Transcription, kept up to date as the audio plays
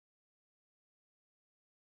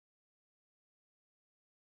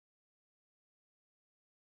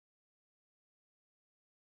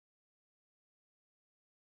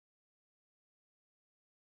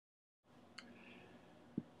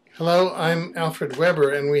Hello, I'm Alfred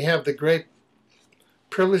Webre, and we have the great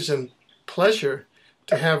privilege and pleasure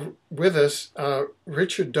to have with us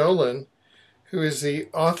Richard Dolan, who is the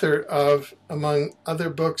author of, among other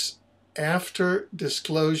books, After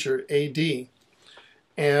Disclosure, AD.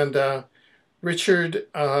 And Richard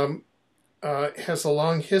has a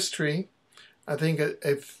long history, I think a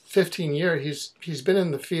 15-year, he's been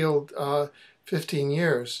in the field 15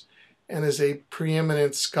 years, and is a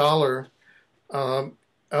preeminent scholar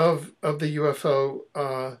of the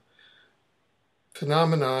UFO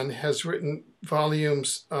phenomenon, has written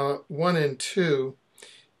volumes 1 and 2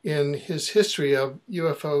 in his history of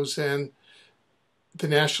UFOs and the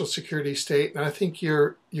national security state. And I think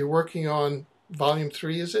you're working on volume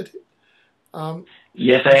 3, is it?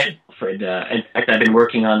 Yes, I am, Alfred. In fact, I've been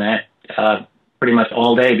working on that pretty much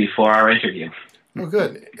all day before our interview. Oh,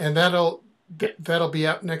 good. And that'll be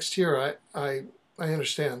out next year. I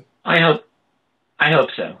understand. I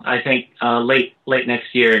hope so. I think late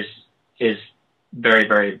next year is very,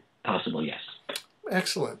 very possible. Yes.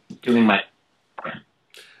 Excellent. Doing my. Yeah.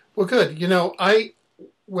 Well, good. You know,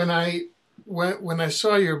 when I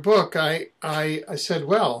saw your book, I said,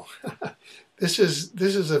 well, this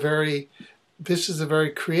is a very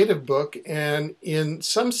creative book, and in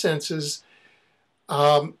some senses,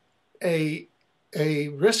 a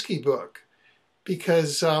risky book,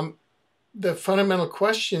 because the fundamental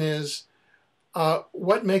question is,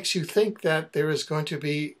 what makes you think that there is going to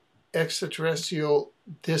be extraterrestrial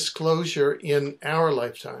disclosure in our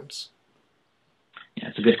lifetimes? Yeah,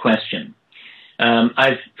 it's a good question.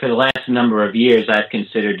 For the last number of years, I've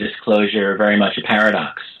considered disclosure very much a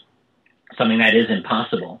paradox, something that is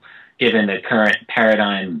impossible given the current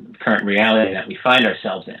paradigm, current reality that we find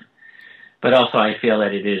ourselves in. But also I feel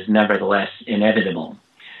that it is nevertheless inevitable.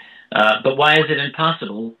 But why is it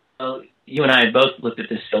impossible? Well, you and I have both looked at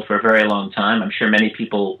this still for a very long time. I'm sure many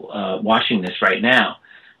people watching this right now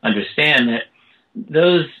understand that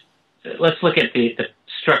let's look at the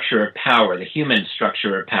structure of power, the human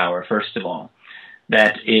structure of power, first of all,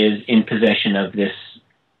 that is in possession of this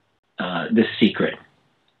secret.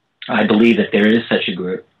 I believe that there is such a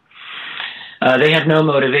group. They have no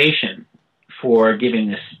motivation for giving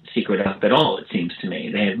this secret up at all, it seems to me.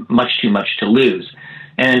 They have much too much to lose.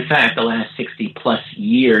 And in fact, the last 60-plus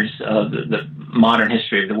years of the modern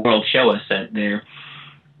history of the world show us that there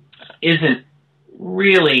isn't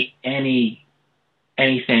really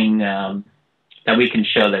anything that we can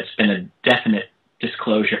show that's been a definite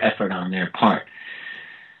disclosure effort on their part.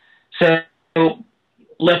 So,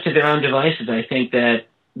 left to their own devices, I think that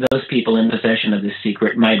those people in possession of this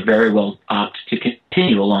secret might very well opt to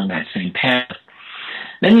continue along that same path.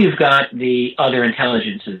 Then you've got the other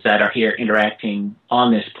intelligences that are here interacting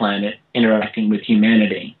on this planet, interacting with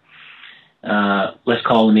humanity. Let's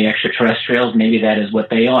call them the extraterrestrials. Maybe that is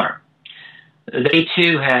what they are. They,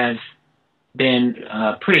 too, have been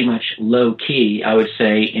pretty much low-key, I would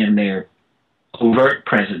say, in their overt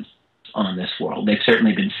presence on this world. They've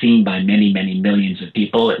certainly been seen by many, many millions of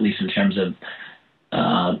people, at least in terms of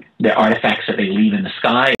the artifacts that they leave in the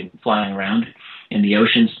sky and flying around in the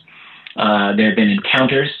oceans. There have been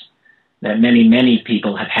encounters that many, many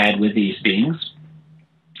people have had with these beings,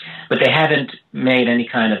 but they haven't made any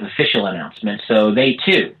kind of official announcement. So they,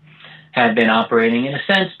 too, have been operating, in a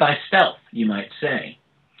sense, by stealth, you might say.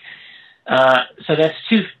 So that's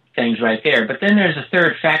two things right there. But then there's a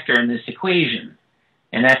third factor in this equation,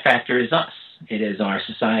 and that factor is us. It is our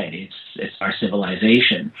society. It's our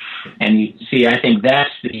civilization. And you see, I think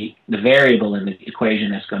that's the variable in the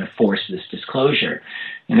equation that's going to force this disclosure.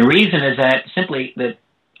 And the reason is that simply that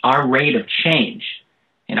our rate of change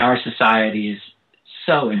in our society is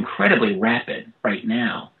so incredibly rapid right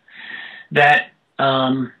now that,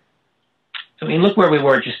 look where we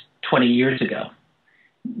were just 20 years ago.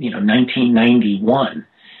 1991.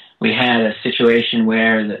 We had a situation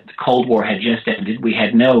where the Cold War had just ended. We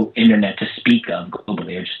had no internet to speak of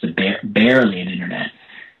globally, or just barely an internet.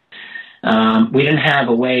 We didn't have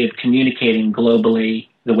a way of communicating globally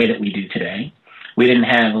the way that we do today. We didn't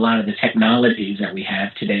have a lot of the technologies that we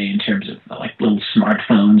have today in terms of like little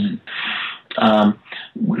smartphones. And,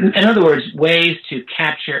 in other words, ways to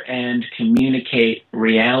capture and communicate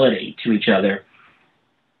reality to each other.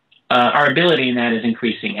 Our ability in that is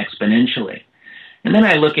increasing exponentially. And then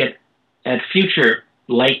I look at future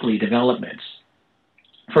likely developments.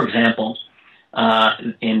 For example,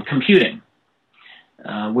 in computing,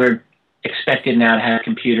 we're expected now to have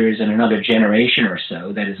computers in another generation or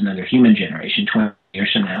so, that is another human generation, 20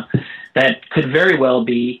 years from now, that could very well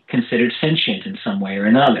be considered sentient in some way or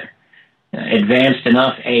another. Advanced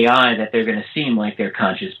enough AI that they're going to seem like they're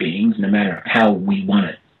conscious beings, no matter how we want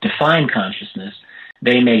to define consciousness.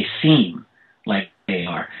 they may seem like they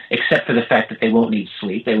are, except for the fact that they won't need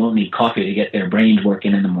sleep. They won't need coffee to get their brains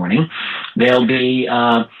working in the morning. They'll be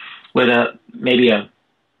with maybe a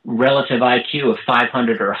relative IQ of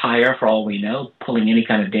 500 or higher, for all we know, pulling any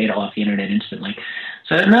kind of data off the internet instantly.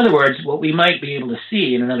 So in other words, what we might be able to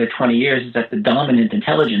see in another 20 years is that the dominant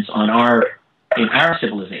intelligence in our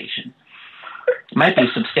civilization might be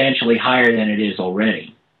substantially higher than it is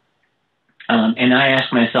already. And I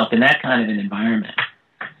ask myself, in that kind of an environment,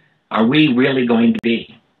 are we really going to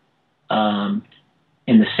be in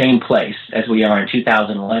the same place as we are in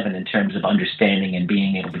 2011 in terms of understanding and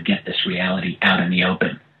being able to get this reality out in the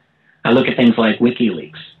open? I look at things like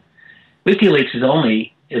WikiLeaks. WikiLeaks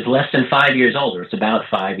is less than 5 years old, or it's about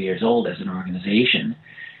 5 years old as an organization.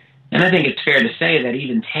 And I think it's fair to say that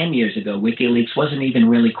even 10 years ago, WikiLeaks wasn't even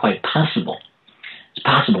really quite possible. It's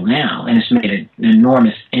possible now, and it's made an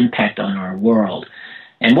enormous impact on our world.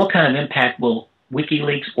 And what kind of impact will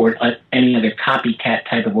WikiLeaks or any other copycat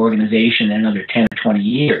type of organization in another 10 or 20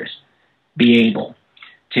 years be able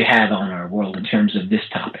to have on our world in terms of this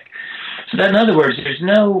topic? So that, in other words, there's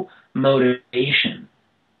no motivation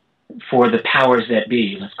for the powers that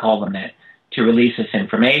be, let's call them that, to release this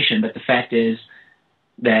information. But the fact is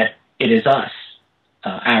that it is us,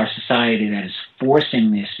 our society, that is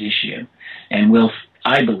forcing this issue, and will,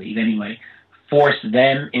 I believe anyway, force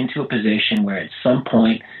them into a position where at some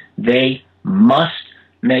point they must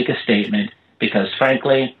make a statement, because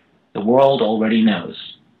frankly, the world already knows.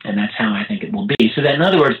 And that's how I think it will be. So that, in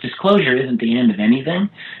other words, disclosure isn't the end of anything.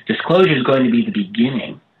 Disclosure is going to be the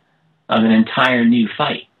beginning of an entire new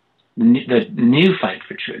fight, the new fight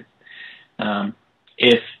for truth.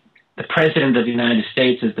 If the President of the United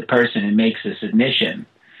States is the person who makes this admission,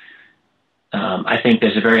 I think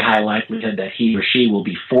there's a very high likelihood that he or she will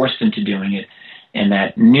be forced into doing it, and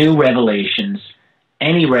that new revelations,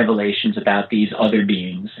 any revelations about these other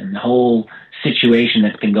beings and the whole situation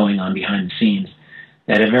that's been going on behind the scenes,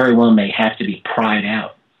 that it very well may have to be pried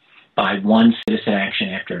out by one citizen action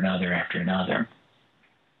after another after another.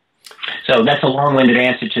 So that's a long-winded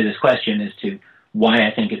answer to this question as to why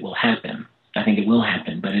I think it will happen. I think it will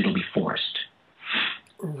happen, but it'll be forced.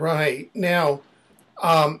 Right. Now,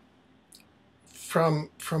 from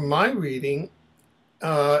my reading,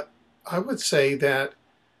 I would say that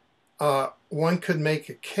one could make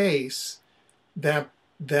a case that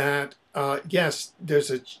yes,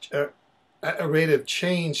 there's a rate of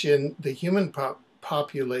change in the human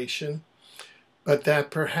population, but that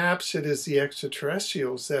perhaps it is the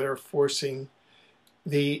extraterrestrials that are forcing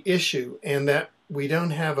the issue, and that we don't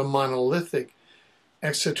have a monolithic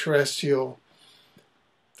extraterrestrial,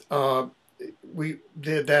 that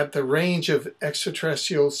the range of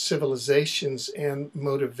extraterrestrial civilizations and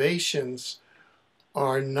motivations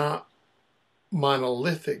are not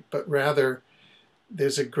monolithic, but rather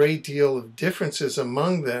there's a great deal of differences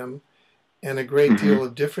among them, and a great deal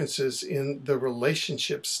of differences in the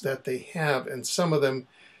relationships that they have. And some of them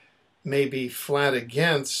may be flat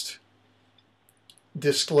against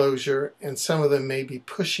disclosure, and some of them may be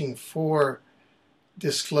pushing for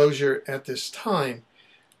disclosure at this time.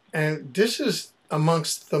 And this is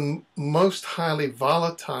amongst the most highly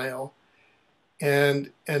volatile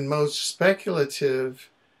and most speculative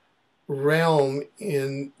realm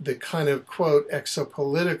in the kind of, quote,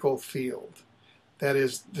 exopolitical field. That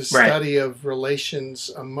is the study of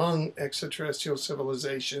relations among extraterrestrial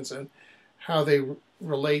civilizations and how they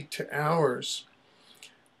relate to ours.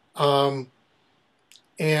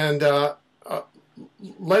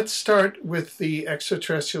 Let's start with the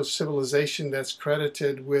extraterrestrial civilization that's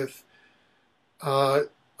credited with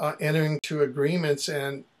entering into agreements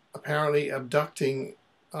and apparently abducting,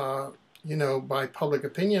 by public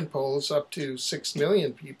opinion polls, up to 6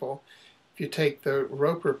 million people, if you take the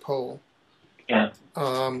Roper poll. Yeah.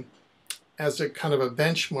 As a kind of a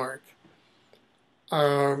benchmark.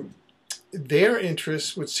 Their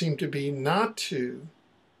interest would seem to be not to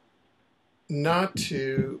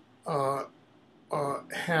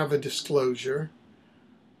have a disclosure.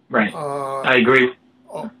 Right. I agree.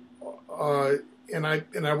 And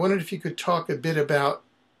I wondered if you could talk a bit about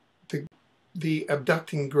the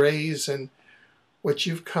abducting grays and what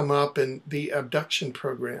you've come up in the abduction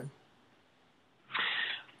program.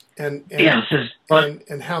 And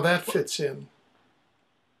how that fits in.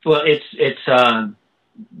 Well, it's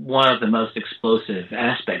one of the most explosive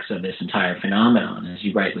aspects of this entire phenomenon, as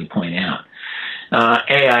you rightly point out.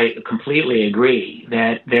 I completely agree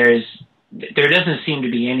that there doesn't seem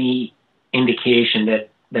to be any indication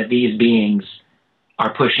that these beings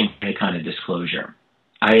are pushing any kind of disclosure.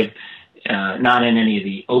 I've not in any of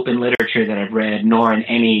the open literature that I've read, nor in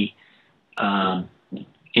any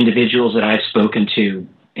individuals that I've spoken to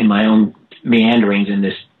in my own meanderings in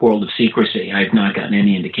this world of secrecy, I've not gotten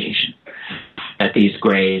any indication that these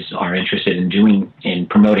Greys are interested in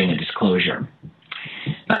promoting a disclosure.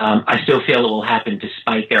 I still feel it will happen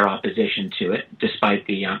despite their opposition to it, despite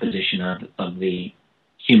the opposition of the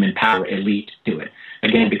human power elite to it.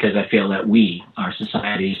 Again, because I feel that we, our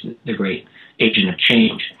society, is the great agent of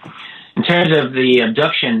change. In terms of the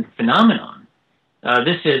abduction phenomenon,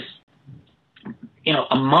 this is,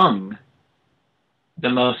 among the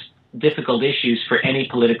most difficult issues for any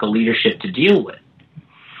political leadership to deal with.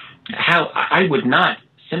 I would not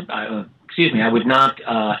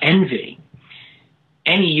envy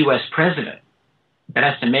any U.S. president that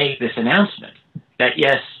has to make this announcement that,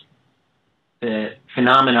 yes, the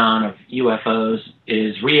phenomenon of UFOs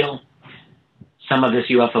is real. Some of this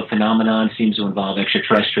UFO phenomenon seems to involve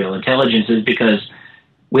extraterrestrial intelligences, because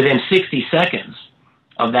within 60 seconds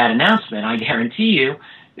of that announcement, I guarantee you,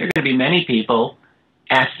 there are going to be many people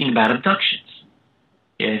asking about abductions.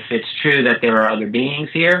 If it's true that there are other beings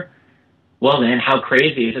here, well then, how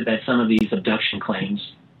crazy is it that some of these abduction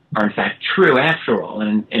claims are in fact true after all?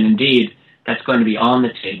 And indeed, that's going to be on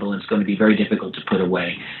the table, and it's going to be very difficult to put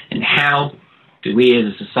away. And how do we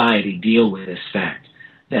as a society deal with this fact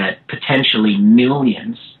that potentially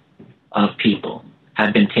millions of people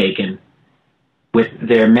have been taken with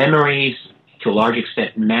their memories to a large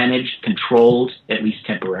extent managed, controlled, at least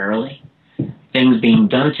temporarily, things being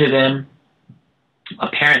done to them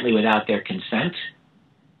apparently without their consent?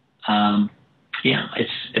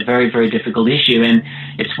 It's a very, very difficult issue, and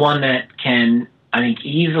it's one that can, I think,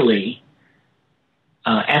 easily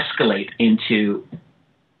escalate into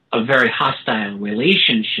a very hostile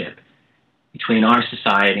relationship between our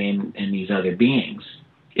society and these other beings,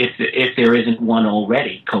 if there isn't one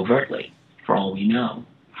already, covertly, for all we know.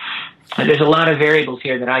 And there's a lot of variables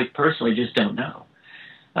here that I personally just don't know.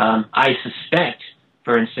 I suspect,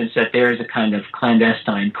 for instance, that there is a kind of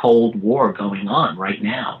clandestine Cold War going on right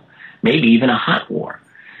now, maybe even a hot war.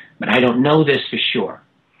 But I don't know this for sure.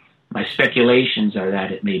 My speculations are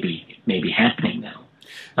that it may be happening now.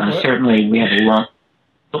 Certainly, we have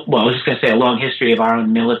a long history of our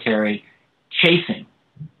own military chasing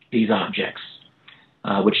these objects,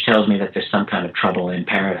 which tells me that there's some kind of trouble in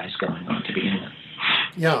paradise going on to begin with.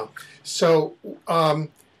 Yeah. So,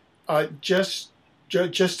 just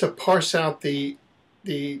to parse out the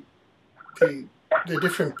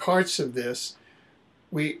different parts of this,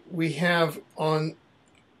 we have on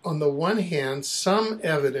the one hand some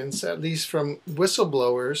evidence, at least from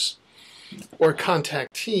whistleblowers or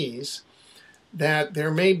contactees, that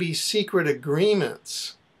there may be secret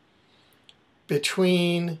agreements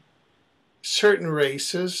between certain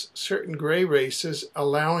races, certain gray races,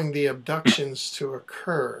 allowing the abductions to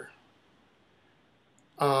occur.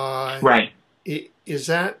 Right. Is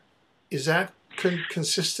that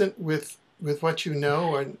consistent with what you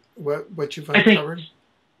know and what you've uncovered?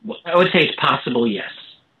 I would say it's possible, yes.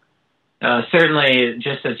 Certainly,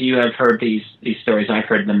 just as you have heard these stories, I've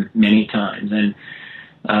heard them many times, and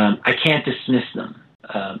I can't dismiss them.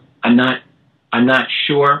 I'm not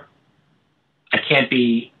sure. I can't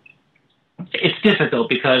be. It's difficult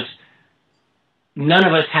because none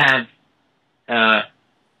of us have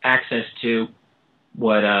access to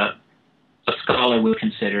what a scholar would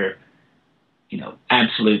consider,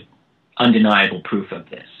 absolute, undeniable proof of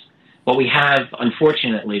this. What we have,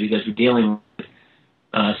 unfortunately, because we're dealing with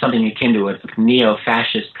something akin to a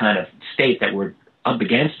neo-fascist kind of state that we're up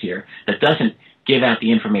against here, that doesn't give out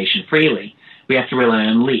the information freely, we have to rely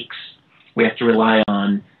on leaks. We have to rely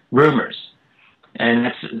on rumors. And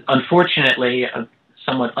that's, unfortunately, a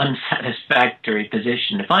somewhat unsatisfactory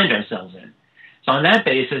position to find ourselves in. So on that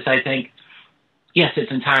basis, I think, yes,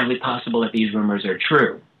 it's entirely possible that these rumors are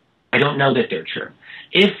true. I don't know that they're true.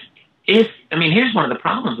 Here's one of the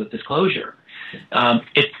problems with disclosure.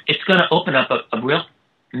 It's going to open up a real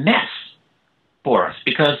mess for us,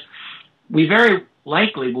 because we very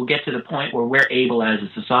likely will get to the point where we're able as a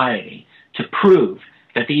society to prove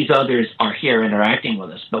that these others are here interacting with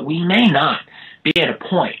us. But we may not be at a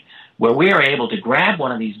point where we are able to grab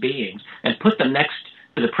one of these beings and put them next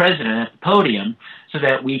to the president at the podium so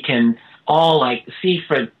that we can all see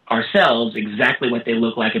for ourselves exactly what they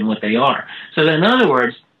look like and what they are. So that, in other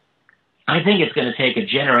words, I think it's going to take a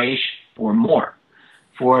generation or more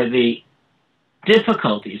for the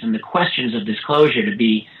difficulties and the questions of disclosure to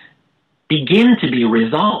begin to be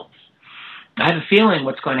resolved. I have a feeling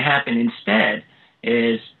what's going to happen instead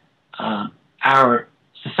is our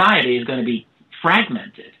society is going to be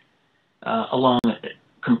fragmented along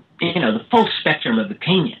the full spectrum of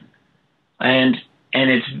opinion, and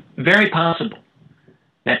it's very possible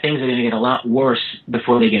that things are going to get a lot worse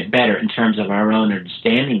before they get better in terms of our own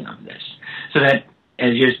understanding of this. So that,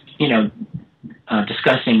 as you're,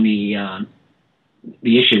 discussing the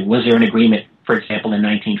issue, was there an agreement, for example, in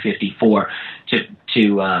 1954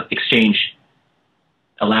 to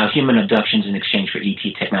allow human abductions in exchange for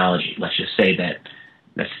ET technology? Let's just say that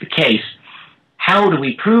that's the case. How do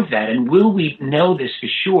we prove that? And will we know this for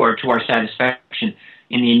sure to our satisfaction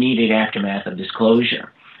in the immediate aftermath of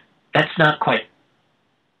disclosure? That's not quite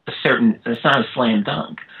it's not a slam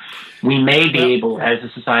dunk. We may be able, as a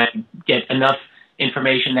society, get enough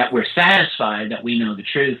information that we're satisfied that we know the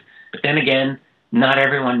truth, but then again, not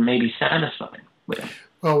everyone may be satisfied with it.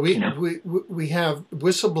 Well, we have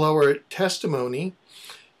whistleblower testimony.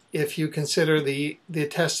 If you consider the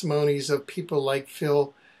testimonies of people like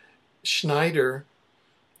Phil Schneider,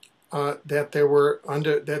 that there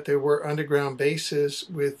were underground bases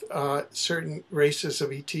with certain races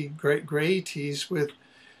of ET, gray ETs with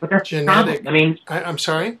genetic. I'm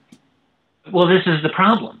sorry. Well, this is the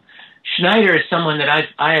problem. Schneider is someone that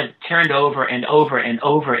I have turned over and over and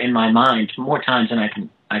over in my mind more times than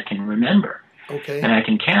I can remember. Okay. And I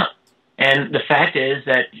can count. And the fact is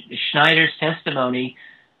that Schneider's testimony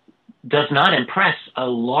does not impress a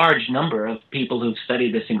large number of people who've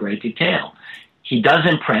studied this in great detail. He does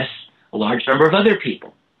impress a large number of other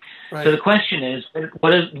people. Right. So the question is,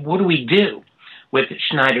 what do we do with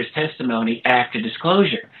Schneider's testimony after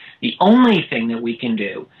disclosure? The only thing that we can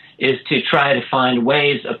do is to try to find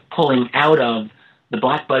ways of pulling out of the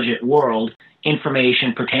black budget world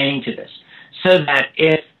information pertaining to this, so that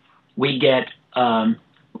if we get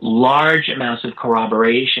large amounts of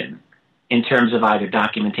corroboration in terms of either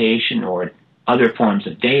documentation or other forms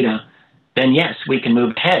of data, then yes, we can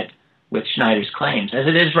move ahead with Schneider's claims. As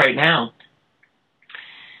it is right now,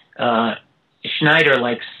 Schneider,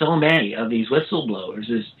 like so many of these whistleblowers,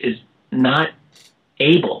 is not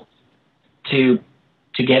able to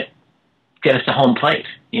get us to home plate.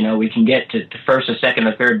 We can get to first or second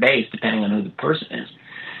or third base, depending on who the person is.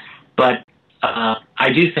 But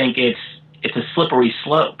I do think it's a slippery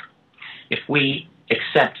slope if we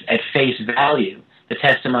accept at face value the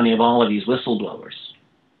testimony of all of these whistleblowers.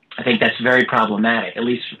 I think that's very problematic, at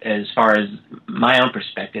least as far as my own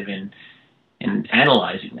perspective in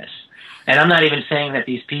analyzing this. And I'm not even saying that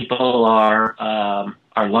these people are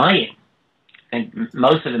lying. I think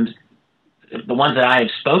most of them, the ones that I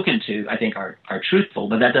have spoken to, I think are truthful,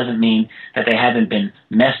 but that doesn't mean that they haven't been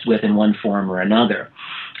messed with in one form or another.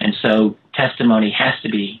 And so testimony has to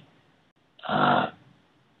be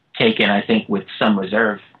taken, I think, with some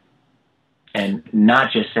reserve, and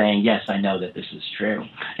not just saying, yes, I know that this is true.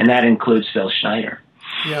 And that includes Phil Schneider.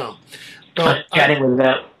 Yeah. Well, I was chatting with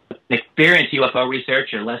an experienced UFO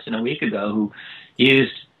researcher less than a week ago who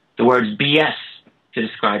used the words BS to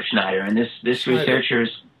describe Schneider, and this researcher is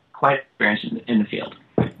quite experienced in the field.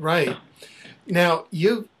 Right. So. Now,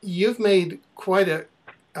 you've made quite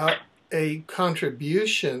a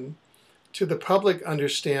contribution to the public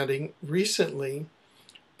understanding recently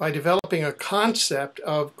by developing a concept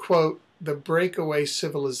of, quote, the breakaway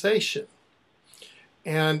civilization.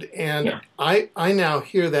 And yeah. I now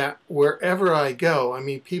hear that wherever I go. I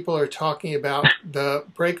mean, people are talking about the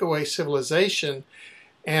breakaway civilization,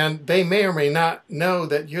 and they may or may not know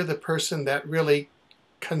that you're the person that really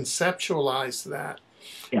conceptualized that.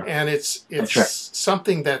 Yeah. And it's right.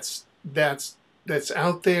 Something that's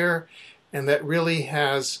out there, and that really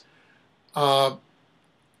has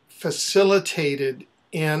facilitated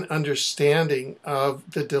an understanding of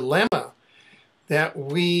the dilemma that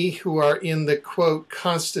we who are in the, quote,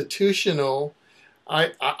 constitutional,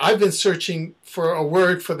 I've been searching for a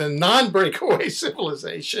word for the non-breakaway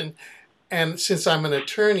civilization, and since I'm an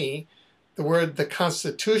attorney, the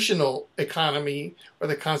constitutional economy or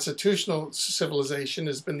the constitutional civilization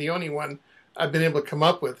has been the only one I've been able to come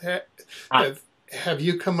up with. Have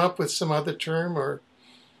you come up with some other term or?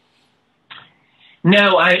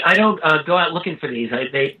 No, I don't go out looking for these.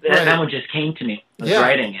 That one just came to me. I was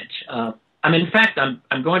writing it. In fact,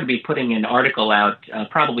 I'm going to be putting an article out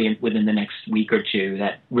probably within the next week or two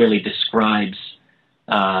that really describes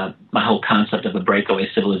my whole concept of a breakaway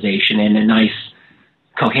civilization in a nice,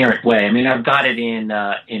 coherent way. I mean, I've got it in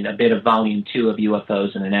a bit of Volume 2 of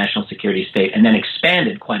UFOs and the National Security State, and then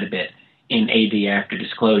expanded quite a bit in AD After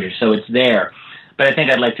Disclosure. So it's there. But I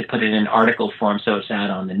think I'd like to put it in article form so it's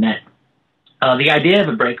out on the net. The idea of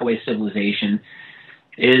a breakaway civilization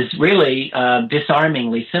is really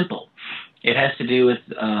disarmingly simple. It has to do with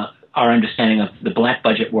our understanding of the black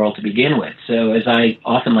budget world to begin with. So as I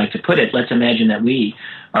often like to put it, let's imagine that we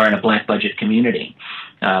are in a black budget community.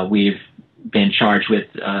 We've been charged with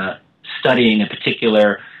studying a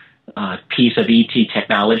particular piece of ET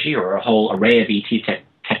technology, or a whole array of ET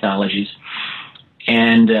technologies.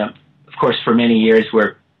 And, of course, for many years,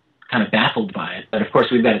 we're kind of baffled by it. But, of course,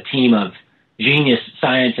 we've got a team of genius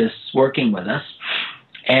scientists working with us.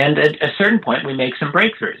 And at a certain point, we make some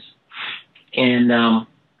breakthroughs in our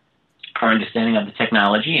understanding of the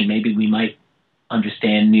technology, and maybe we might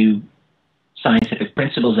understand new scientific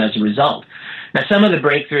principles as a result. Now, some of the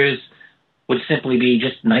breakthroughs would simply be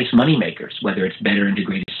just nice money makers, whether it's better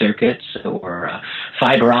integrated circuits or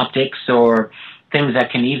fiber optics, or things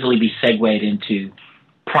that can easily be segued into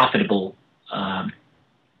profitable,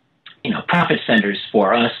 profit centers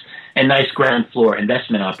for us, and nice ground floor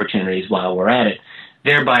investment opportunities while we're at it,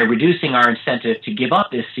 thereby reducing our incentive to give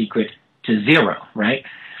up this secret to zero, right?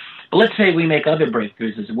 But let's say we make other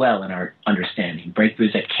breakthroughs as well in our understanding,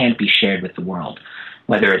 breakthroughs that can't be shared with the world,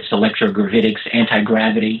 whether it's electrogravitics,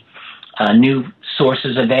 anti-gravity, new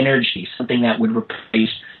sources of energy, something that would replace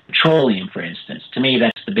petroleum, for instance. To me,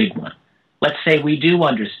 that's the big one. Let's say we do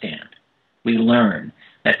understand, we learn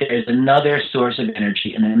that there's another source of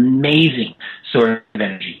energy, an amazing source of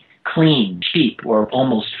energy, clean, cheap, or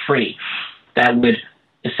almost free, that would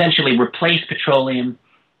essentially replace petroleum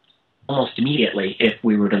almost immediately if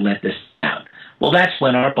we were to let this out. Well, that's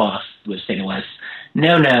when our boss would say to us,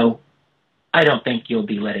 no, I don't think you'll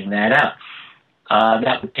be letting that out.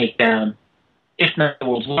 That would take down, if not the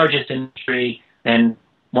world's largest industry, then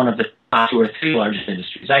one of the top 2 or 3 largest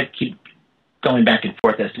industries. I keep going back and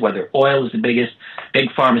forth as to whether oil is the biggest, big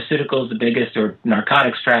pharmaceuticals the biggest, or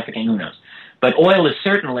narcotics trafficking, who knows. But oil is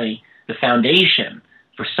certainly the foundation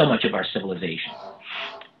for so much of our civilization.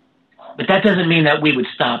 But that doesn't mean that we would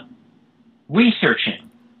stop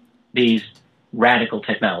researching these radical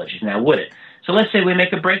technologies, now would it? So let's say we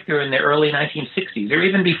make a breakthrough in the early 1960s, or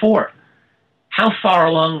even before. How far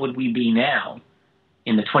along would we be now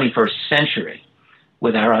in the 21st century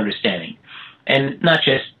with our understanding? And not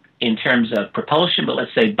just in terms of propulsion, but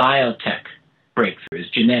let's say biotech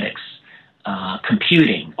breakthroughs, genetics,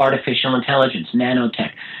 computing, artificial intelligence,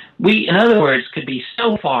 nanotech. We, in other words, could be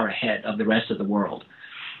so far ahead of the rest of the world.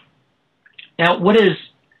 Now, what is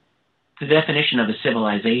the definition of a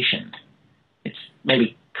civilization? It's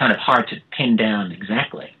maybe kind of hard to pin down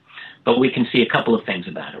exactly, but we can see a couple of things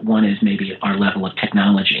about it. One is maybe our level of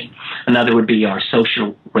technology. Another would be our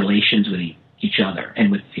social relations with each other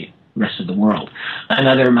and with the rest of the world.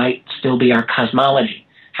 Another might still be our cosmology,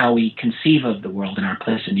 how we conceive of the world and our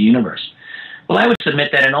place in the universe. Well, I would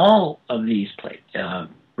submit that in all of these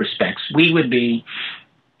respects, we would be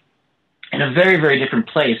in a very, very different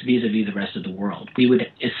place vis-a-vis the rest of the world. We would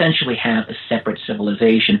essentially have a separate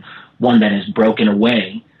civilization, one that has broken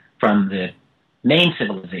away from the main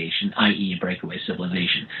civilization, i.e. a breakaway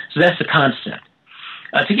civilization. So that's the concept.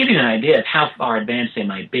 To give you an idea of how far advanced they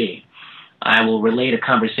might be, I will relate a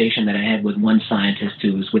conversation that I had with one scientist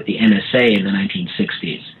who was with the NSA in the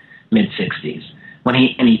 1960s, mid-60s,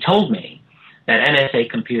 and he told me that NSA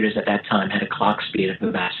computers at that time had a clock speed of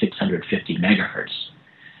about 650 megahertz.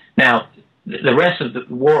 Now, the rest of the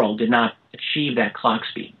world did not achieve that clock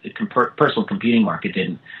speed. The personal computing market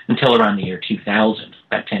didn't until around the year 2000,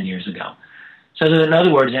 about 10 years ago. So in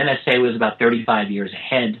other words, NSA was about 35 years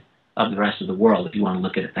ahead of the rest of the world, if you want to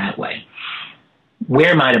look at it that way.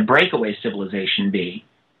 Where might a breakaway civilization be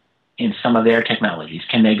in some of their technologies?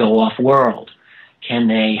 Can they go off-world? Can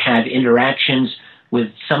they have interactions with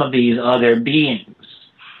some of these other beings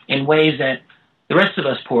in ways that the rest of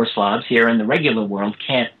us poor slobs here in the regular world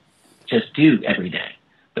can't just do every day,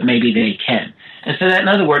 but maybe they can? And so that, in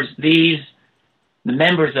other words, the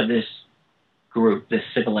members of this group, this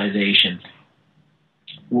civilization,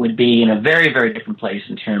 would be in a very, very different place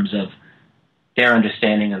in terms of their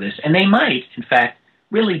understanding of this. And they might, in fact,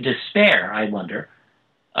 really despair, I wonder,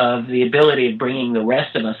 of the ability of bringing the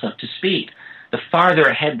rest of us up to speed. The farther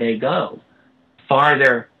ahead they go,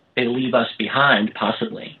 farther they leave us behind,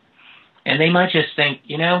 possibly. And they might just think,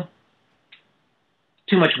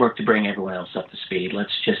 too much work to bring everyone else up to speed.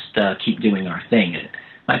 Let's just keep doing our thing. It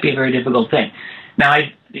might be a very difficult thing. Now,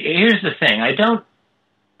 here's the thing. I don't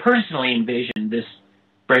personally envision this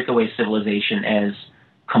breakaway civilization as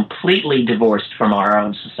completely divorced from our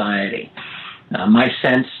own society. My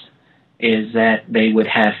sense is that they would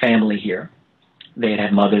have family here. They'd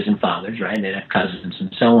have mothers and fathers, right? They'd have cousins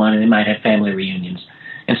and so on, and they might have family reunions.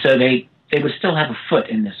 And so they would still have a foot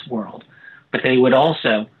in this world, but they would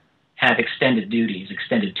also have extended duties,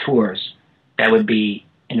 extended tours that would be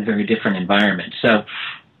in a very different environment. So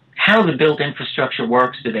how the built infrastructure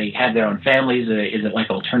works, do they have their own families? Is it like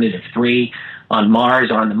Alternative 3 on Mars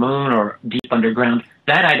or on the moon or deep underground?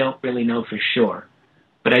 That I don't really know for sure.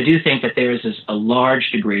 But I do think that there is a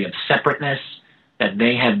large degree of separateness that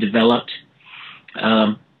they have developed.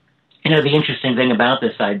 The interesting thing about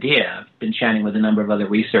this idea, I've been chatting with a number of other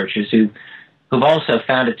researchers who've also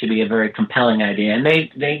found it to be a very compelling idea, and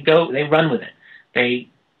they run with it. They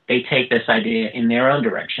take this idea in their own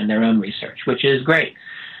direction, their own research, which is great.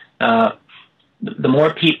 The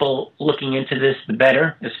more people looking into this, the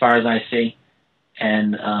better, as far as I see,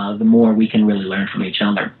 and the more we can really learn from each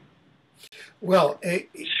other. Well,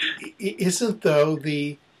 isn't, though,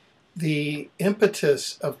 the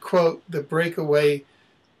impetus of, quote, the breakaway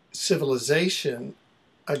civilization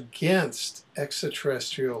against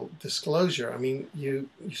extraterrestrial disclosure? I mean, you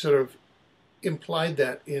sort of implied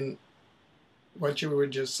that in what you were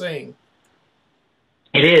just saying.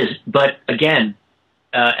 It is, but again,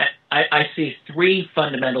 I see three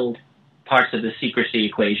fundamental parts of the secrecy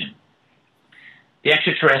equation. The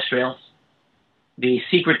extraterrestrials, the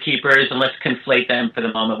secret keepers, and let's conflate them for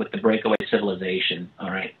the moment with the breakaway civilization,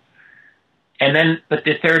 all right? But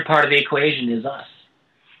the third part of the equation is us.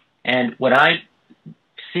 And what I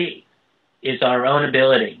see is our own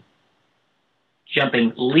ability,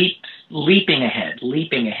 leaping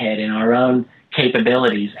ahead in our own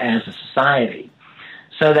capabilities as a society,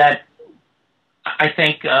 so that I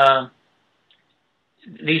think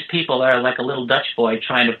these people are like a little Dutch boy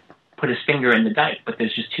trying to put his finger in the dike, but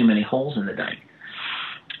there's just too many holes in the dike.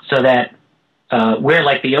 So that we're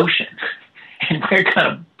like the ocean, and we're going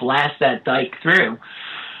to blast that dike through.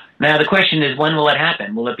 Now, the question is, when will it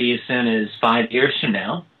happen? Will it be as soon as 5 years from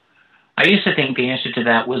now? I used to think the answer to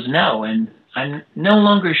that was no, and I'm no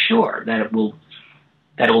longer sure that it will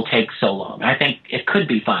take so long. I think it could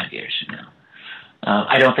be 5 years from now.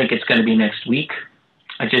 I don't think it's going to be next week.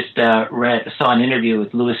 I just saw an interview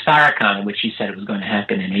with Louis Farrakhan in which he said it was going to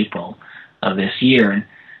happen in April of this year, and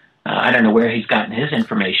I don't know where he's gotten his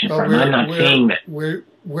information from. I'm not seeing that. We're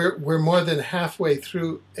more than halfway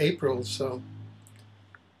through April, so.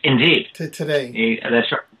 Indeed. To today.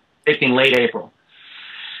 That's right. Thinking late April.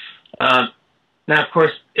 Now, of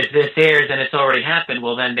course, if this airs and it's already happened,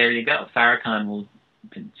 well, then there you go. Farrakhan will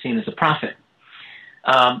be seen as a prophet.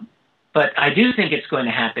 But I do think it's going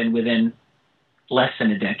to happen within less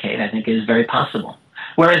than a decade. I think it is very possible.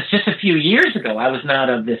 Whereas just a few years ago, I was not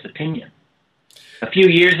of this opinion. A few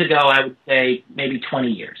years ago, I would say maybe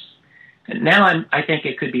 20 years. And now I think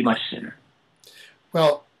it could be much sooner.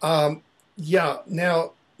 Well, yeah.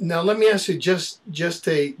 Now let me ask you just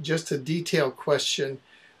a detailed question.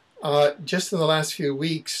 Just in the last few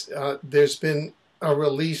weeks, there's been a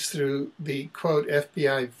release through the, quote,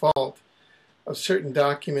 FBI vault of certain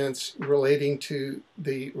documents relating to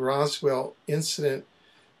the Roswell incident.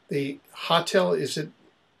 The hotel, is it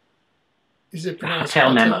pronounced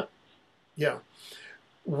hotel memo? Yeah.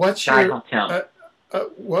 What's your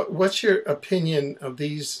opinion of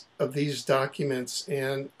these documents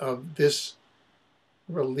and of this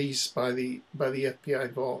release by the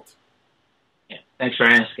FBI vault? Yeah, thanks for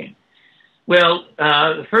asking. Well,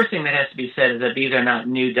 the first thing that has to be said is that these are not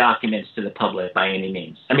new documents to the public by any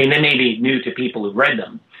means. I mean, they may be new to people who've read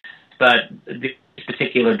them, but these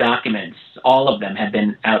particular documents, all of them, have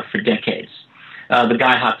been out for decades. The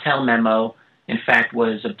Guy Hotel memo, in fact,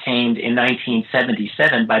 was obtained in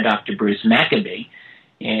 1977 by Dr. Bruce Maccabee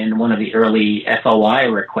in one of the early FOI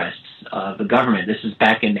requests of the government. This is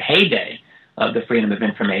back in the heyday of the Freedom of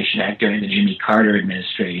Information Act during the Jimmy Carter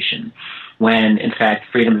administration, when, in fact,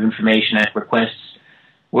 Freedom of Information Act requests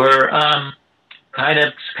were kind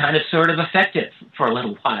of sort of effective for a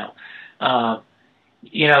little while.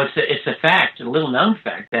 It's a fact, a little-known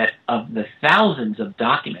fact, that of the thousands of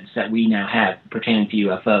documents that we now have pertaining to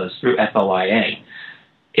UFOs through FOIA,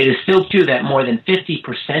 it is still true that more than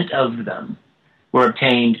 50% of them were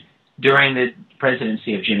obtained during the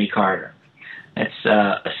presidency of Jimmy Carter. That's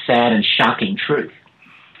a sad and shocking truth.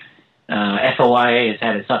 FOIA has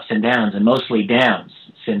had its ups and downs, and mostly downs,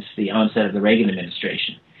 since the onset of the Reagan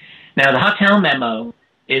administration. Now, the Hotel memo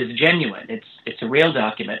is genuine. It's a real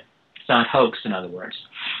document. It's not hoax, in other words.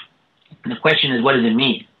 And the question is, what does it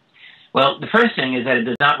mean? Well, the first thing is that it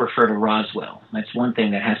does not refer to Roswell. That's one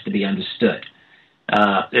thing that has to be understood.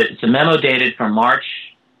 It's a memo dated from March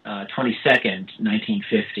 22nd,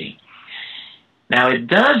 1950. Now, it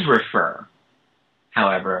does refer,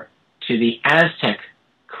 however, to the Aztec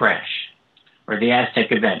crash, or the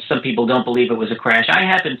Aztec event. Some people don't believe it was a crash. I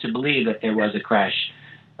happen to believe that there was a crash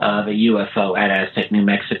of a UFO at Aztec, New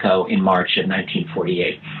Mexico in March of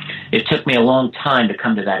 1948. It took me a long time to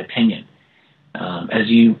come to that opinion. As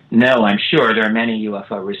you know, I'm sure there are many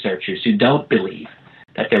UFO researchers who don't believe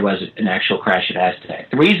that there was an actual crash at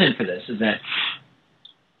Aztec. The reason for this is that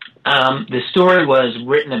the story was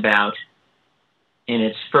written about in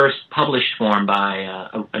its first published form by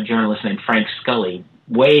a journalist named Frank Scully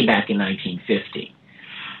way back in 1950.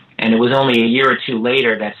 And it was only a year or two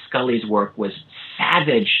later that Scully's work was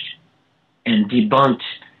savaged and debunked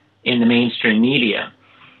in the mainstream media.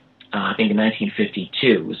 I think in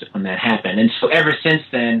 1952 was when that happened. And so ever since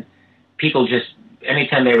then, people just,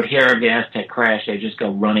 anytime they would hear of the Aztec crash, they just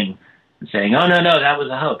go running and saying, oh, no, that was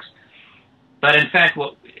a hoax. But in fact,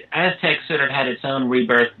 Aztec sort of had its own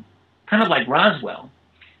rebirth, kind of like Roswell,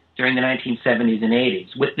 during the 1970s and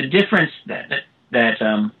 80s, with the difference that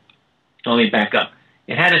let me back up.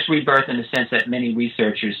 It had its rebirth in the sense that many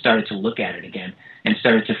researchers started to look at it again and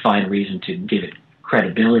started to find reason to give it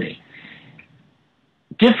credibility.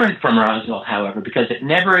 Different from Roswell, however, because it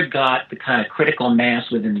never got the kind of critical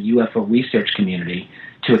mass within the UFO research community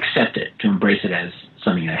to accept it, to embrace it as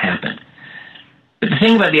something that happened. But the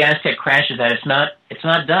thing about the Aztec crash is that it's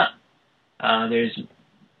not done. There's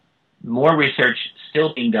more research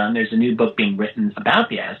still being done. There's a new book being written about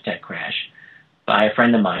the Aztec crash by a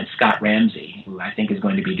friend of mine, Scott Ramsey, who I think is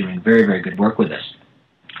going to be doing very, very good work with us.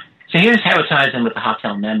 So here's how it ties in with the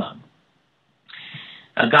Hautel memo.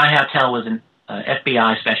 Guy Hautel was an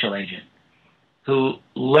FBI special agent who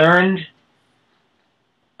learned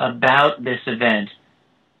about this event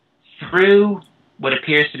through what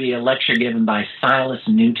appears to be a lecture given by Silas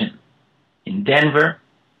Newton in Denver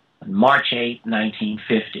on March 8,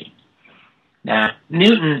 1950. Now,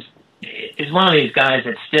 Newton is one of these guys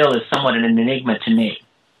that still is somewhat an enigma to me.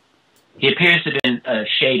 He appears to have been a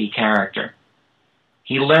shady character.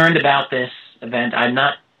 He learned about this event. I'm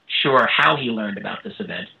not sure how he learned about this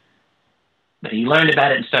event, but he learned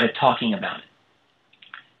about it and started talking about it.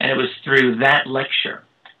 And it was through that lecture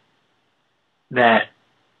that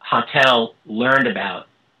Hautel learned about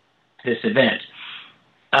this event.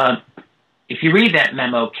 If you read that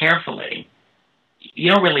memo carefully,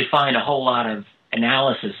 you don't really find a whole lot of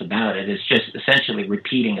analysis about it. It's just essentially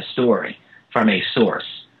repeating a story from a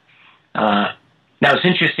source. Now, it's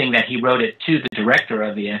interesting that he wrote it to the director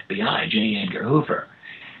of the FBI, J. Edgar Hoover.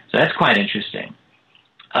 So that's quite interesting.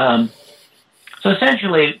 So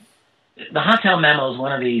essentially, the Hautel memo is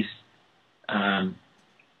one of these,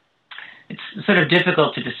 it's sort of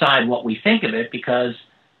difficult to decide what we think of it because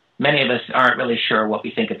many of us aren't really sure what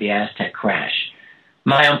we think of the Aztec crash.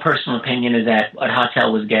 My own personal opinion is that what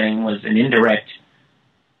Hautel was getting was an indirect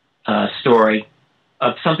story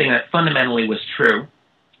of something that fundamentally was true,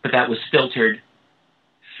 but that was filtered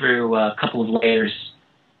through a couple of layers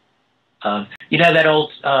of, you know, that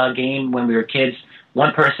old game when we were kids,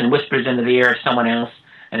 one person whispers into the ear of someone else,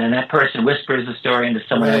 and then that person whispers the story into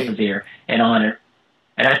someone else's ear, and on it.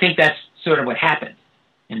 And I think that's sort of what happened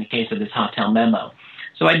in the case of this Hautel memo.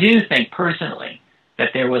 So I do think personally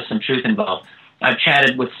that there was some truth involved. I've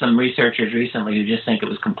chatted with some researchers recently who just think it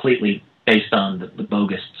was completely based on the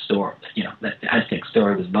bogus story, you know, that the Aztec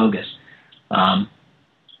story was bogus. I'm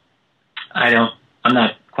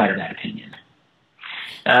not quite of that opinion.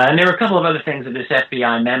 And there were a couple of other things of this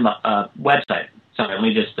FBI memo website. Sorry, let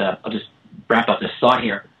me just, I'll just wrap up this thought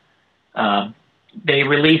here. They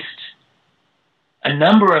released a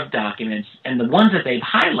number of documents, and the ones that they've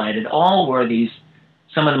highlighted all were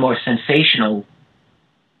some of the more sensational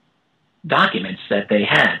documents that they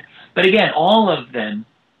had. But again, all of them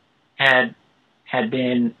had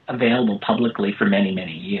been available publicly for many,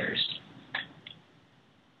 many years.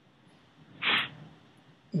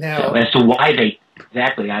 Now, so as to why they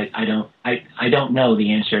exactly, I don't know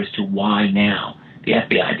the answer as to why now the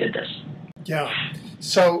FBI did this. Yeah.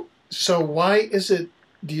 So why is it,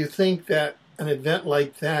 do you think, that an event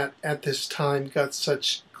like that at this time got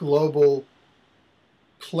such global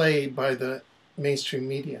play by the mainstream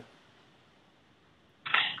media?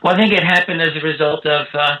 Well, I think it happened as a result of,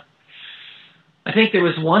 I think there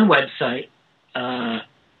was one website, I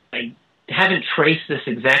haven't traced this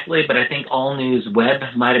exactly, but I think All News Web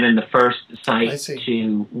might have been the first site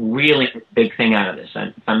to really make a big thing out of this.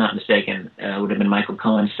 If I'm not mistaken, it would have been Michael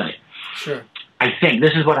Cohen's site. Sure. I think.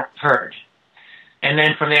 This is what I've heard. And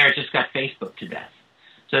then from there, it just got Facebook to death.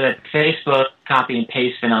 So that Facebook copy and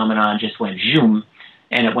paste phenomenon just went zoom,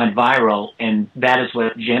 and it went viral, and that is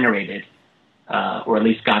what generated, or at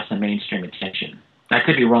least got some mainstream attention. I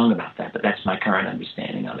could be wrong about that, but that's my current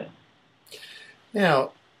understanding of it.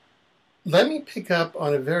 Now, let me pick up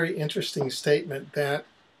on a very interesting statement that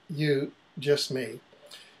you just made.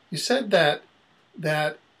 You said that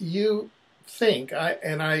you think,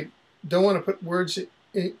 and I don't want to put words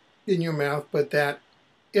in your mouth, but that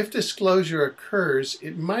if disclosure occurs,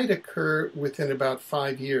 it might occur within about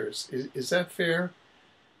 5 years. Is that fair?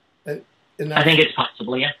 I think it's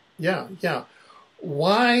possible, yeah. Yeah.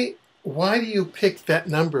 Why do you pick that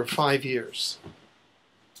number, 5 years?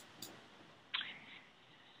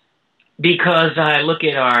 Because I look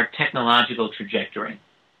at our technological trajectory,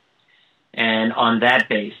 and on that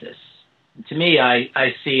basis, to me,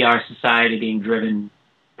 I see our society being driven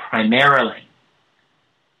primarily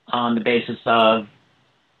on the basis of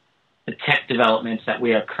the tech developments that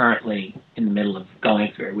we are currently in the middle of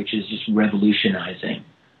going through, which is just revolutionizing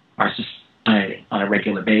our society on a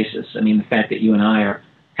regular basis. I mean, the fact that you and I are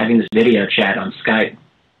having this video chat on Skype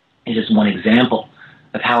is just one example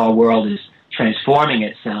of how our world is transforming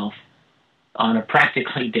itself on a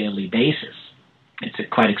practically daily basis. It's a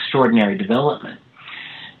quite extraordinary development.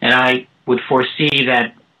 And I would foresee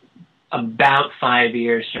that about 5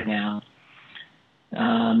 years from now,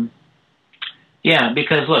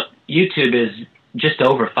 because look, YouTube is just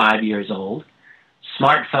over 5 years old.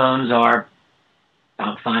 Smartphones are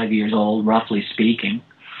about 5 years old, roughly speaking.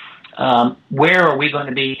 Where are we going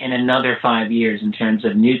to be in another 5 years in terms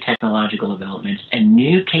of new technological developments and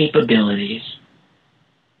new capabilities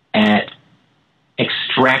at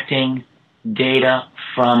extracting data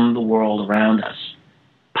from the world around us,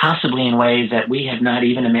 possibly in ways that we have not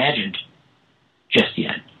even imagined just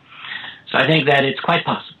yet? So I think that it's quite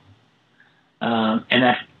possible, and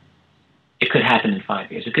that it could happen in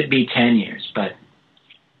 5 years. It could be 10 years, but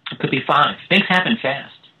it could be 5. Things happen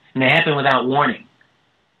fast, and they happen without warning.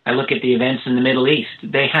 I look at the events in the Middle East.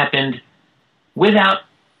 They happened without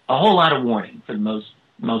a whole lot of warning for the most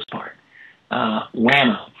part.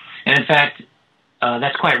 Whammo. And in fact,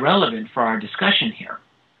 that's quite relevant for our discussion here.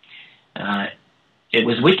 It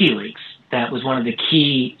was WikiLeaks that was one of the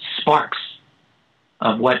key sparks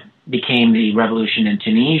of what became the revolution in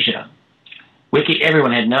Tunisia.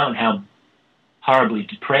 Everyone had known how horribly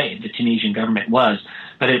depraved the Tunisian government was,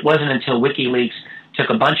 but it wasn't until WikiLeaks took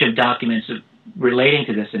a bunch of documents relating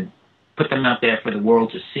to this and put them out there for the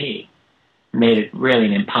world to see, made it really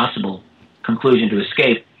an impossible conclusion to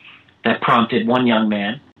escape, that prompted one young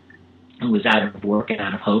man who was out of work and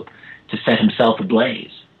out of hope to set himself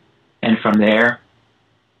ablaze. And from there,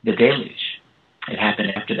 the deluge. It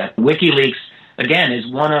happened after that. WikiLeaks, again, is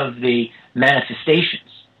one of the manifestations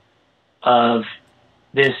of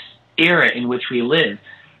this era in which we live,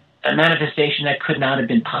 a manifestation that could not have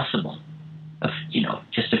been possible,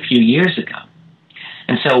 just a few years ago.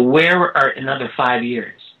 And so where are another 5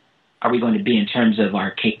 years are we going to be in terms of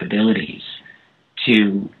our capabilities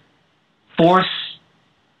to force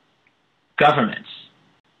governments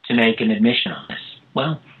to make an admission on this?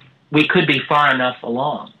 Well, we could be far enough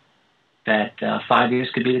along that 5 years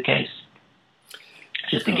could be the case.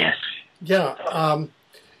 Just a guess. Yeah.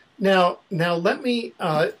 Now let me.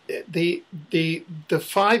 The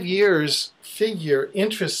 5 years figure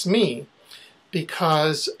interests me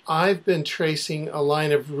because I've been tracing a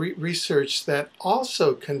line of research that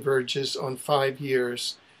also converges on 5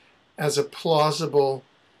 years as a plausible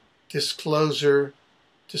disclosure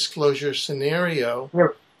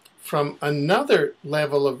scenario from another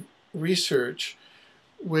level of research,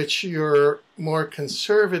 which your more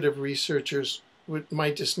conservative researchers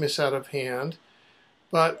might dismiss out of hand.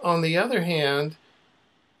 But on the other hand,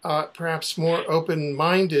 perhaps more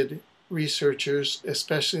open-minded researchers,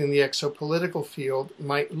 especially in the exopolitical field,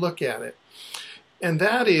 might look at it. And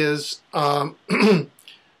that is our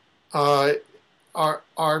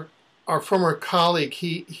former colleague.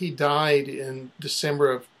 He died in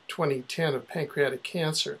December of 2010 of pancreatic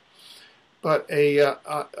cancer. But and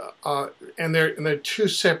they're two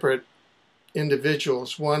separate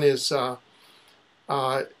individuals. One is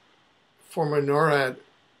former NORAD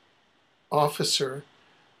officer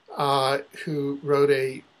who wrote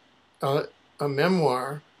a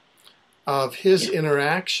memoir of his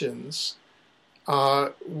interactions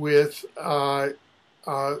with what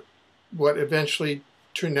eventually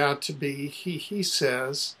turned out to be, he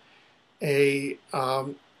says, a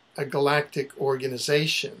galactic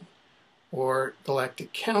organization or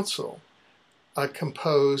galactic council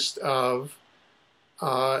composed of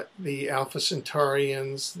the Alpha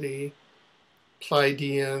Centaurians, the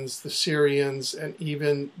Pleiadians, the Sirians, and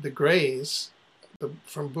even the Greys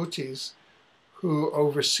from Bootes, who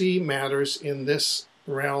oversee matters in this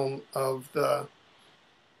realm of the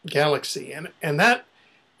galaxy. And that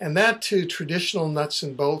to traditional nuts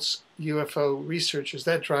and bolts UFO researchers,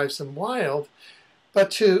 that drives them wild. But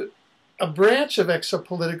to a branch of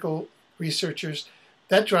exopolitical researchers,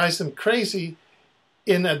 that drives them crazy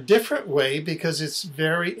in a different way because it's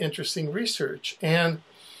very interesting research. And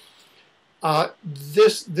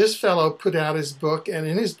this fellow put out his book, and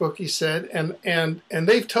in his book he said, and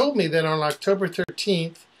they've told me that on October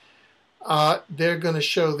 13th, they're going to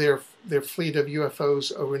show their fleet of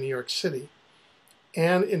UFOs over New York City.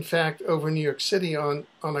 And in fact, over New York City on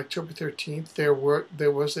October 13th,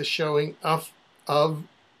 there was a showing of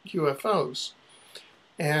UFOs.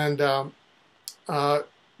 And it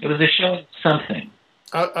was a show of something.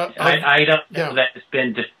 I don't know that it's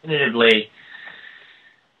been definitively,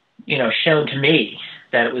 shown to me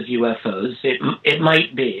that it was UFOs. It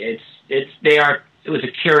might be. It was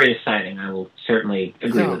a curious sighting. I will certainly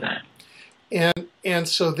agree with that. And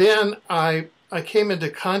so then I came into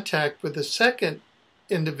contact with a second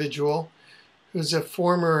individual who's a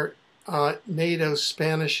former NATO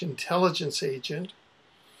Spanish intelligence agent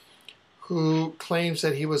who claims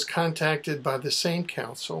that he was contacted by the same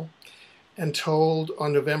council and told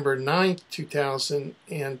on November 9th,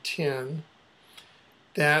 2010,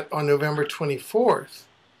 that on November 24th,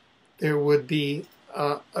 there would be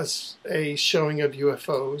a showing of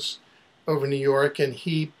UFOs over New York, and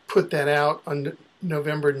he put that out on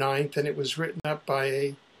November 9th, and it was written up by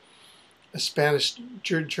a Spanish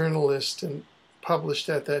journalist and published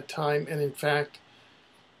at that time. And in fact,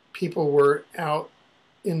 people were out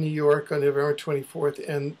in New York on November 24th,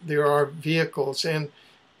 and there are vehicles, and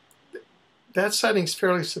that sighting's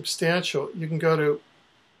fairly substantial. You can go to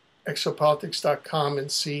exopolitics.com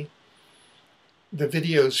and see the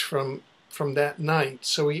videos from that night.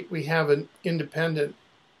 So we have an independent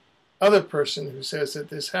other person who says that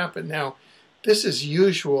this happened. Now, this is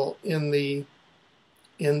usual in the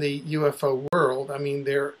UFO world. I mean,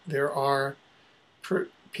 there are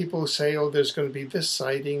people who say, oh, there's going to be this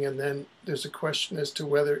sighting, and then there's a question as to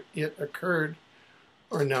whether it occurred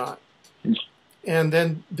or not. And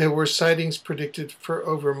then there were sightings predicted for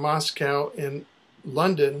over Moscow and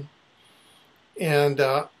London, and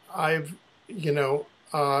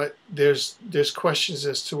there's questions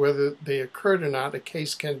as to whether they occurred or not. A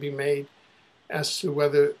case can be made as to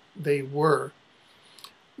whether they were.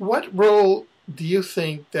 What role do you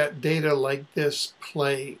think that data like this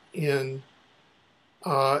play in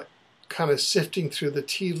kind of sifting through the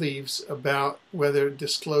tea leaves about whether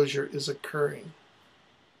disclosure is occurring?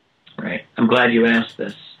 Right. I'm glad you asked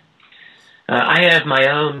this. I have my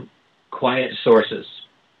own quiet sources.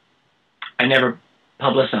 I never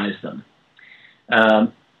publicize them.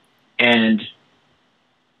 And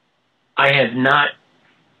I have not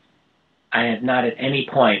at any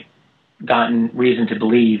point gotten reason to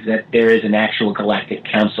believe that there is an actual galactic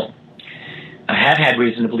council. I have had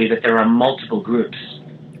reason to believe that there are multiple groups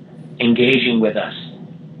engaging with us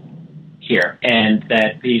here, and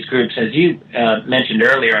that these groups, as you mentioned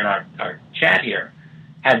earlier in our chat here,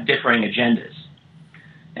 have differing agendas.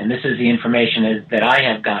 And this is the information that I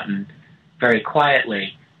have gotten very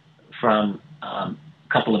quietly from a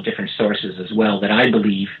couple of different sources as well that I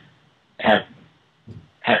believe have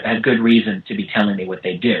good reason to be telling me what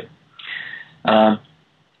they do.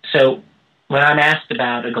 So when I'm asked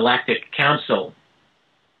about a galactic council,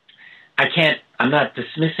 I'm not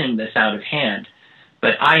dismissing this out of hand,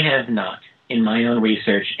 but I have not, in my own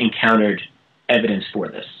research, encountered evidence for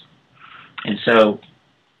this. And so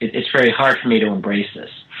it's very hard for me to embrace this.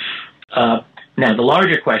 Now, the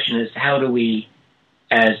larger question is, how do we,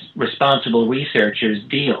 as responsible researchers,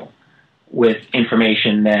 deal with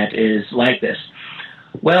information that is like this?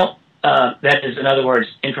 Well, that is, in other words,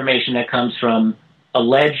 information that comes from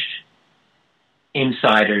alleged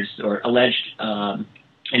insiders or alleged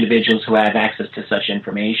individuals who have access to such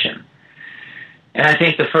information. And I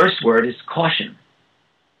think the first word is caution.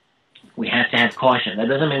 We have to have caution. That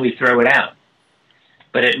doesn't mean we throw it out.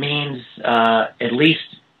 But it means, at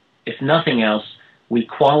least, if nothing else, we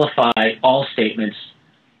qualify all statements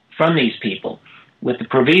from these people with the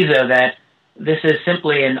proviso that this is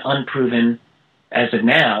simply an unproven, as of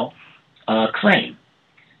now, claim.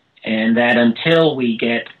 And that until we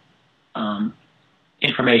get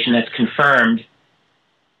information that's confirmed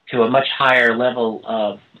to a much higher level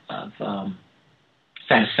of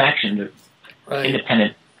satisfaction to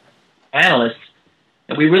independent analysts,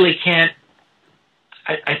 that we really can't.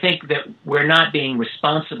 I think that we're not being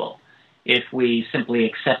responsible if we simply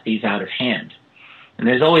accept these out of hand. And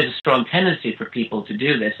there's always a strong tendency for people to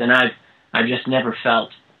do this, and I've just never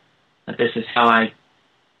felt that this is how I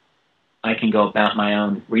can go about my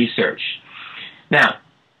own research. Now,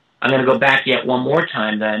 I'm going to go back yet one more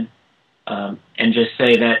time then, and just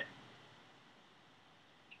say that,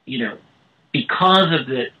 because of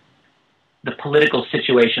the political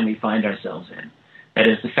situation we find ourselves in, that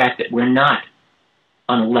is the fact that we're not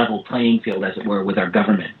on a level playing field, as it were, with our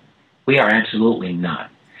government. We are absolutely not.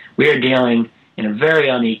 We are dealing in a very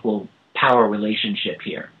unequal power relationship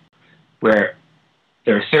here, where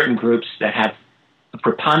there are certain groups that have a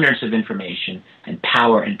preponderance of information and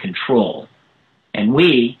power and control. And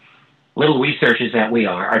we, little researchers that we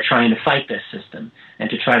are trying to fight this system and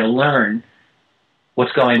to try to learn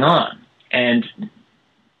what's going on. And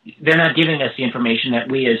they're not giving us the information that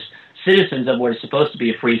we as citizens of what is supposed to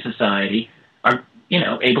be a free society are,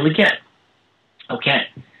 able to get. Okay.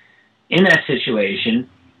 In that situation,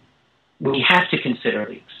 we have to consider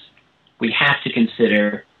leaks. We have to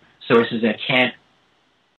consider sources that can't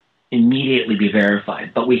immediately be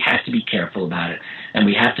verified, but we have to be careful about it, and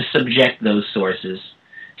we have to subject those sources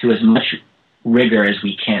to as much rigor as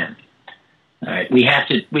we can. All right, we have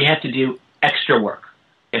to do extra work.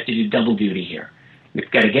 We have to do double duty here. We've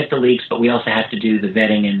got to get the leaks, but we also have to do the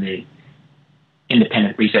vetting and the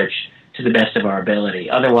independent research to the best of our ability.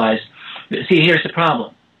 Otherwise, see, here's the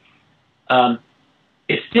problem.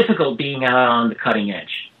 It's difficult being out on the cutting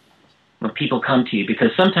edge when people come to you,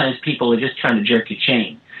 because sometimes people are just trying to jerk your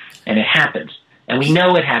chain, and it happens. And we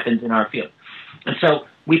know it happens in our field. And so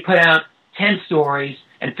we put out 10 stories,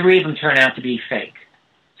 and 3 of them turn out to be fake.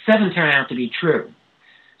 7 turn out to be true.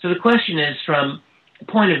 So the question is, from the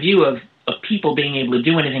point of view of people being able to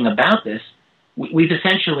do anything about this, we've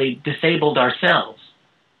essentially disabled ourselves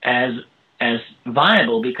as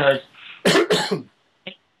viable, because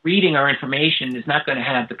reading our information is not going to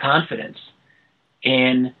have the confidence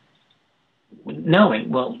in knowing,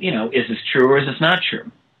 well, is this true or is this not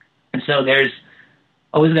true? And so there's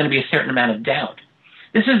always going to be a certain amount of doubt.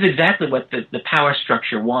 This is exactly what the power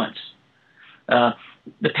structure wants.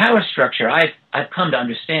 The power structure, I've come to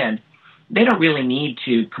understand, they don't really need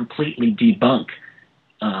to completely debunk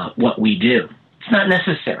what we do. It's not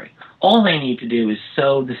necessary. All they need to do is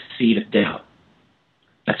sow the seed of doubt.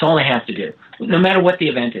 That's all they have to do. No matter what the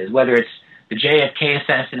event is, whether it's the JFK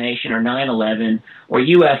assassination or 9/11 or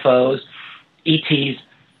UFOs, ETs,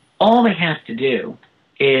 all they have to do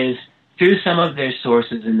is, through some of their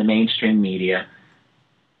sources in the mainstream media,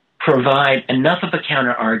 provide enough of a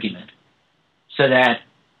counter-argument so that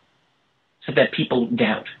people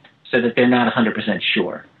doubt, so that they're not 100%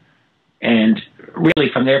 sure. And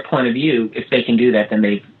really, from their point of view, if they can do that, then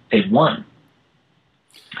they've won.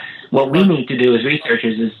 What we need to do as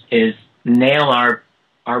researchers is nail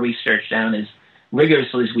our research down as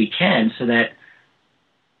rigorously as we can, so that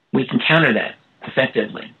we can counter that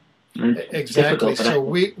effectively. Exactly. So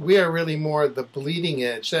we are really more the bleeding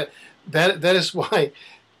edge. That is why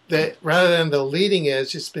that rather than the leading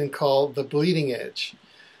edge, it's been called the bleeding edge,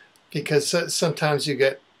 because sometimes you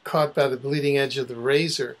get caught by the bleeding edge of the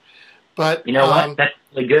razor. But you know what? That's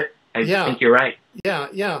really good. I think you're right.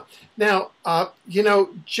 Yeah. Now,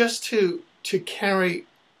 just to carry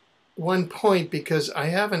one point, because I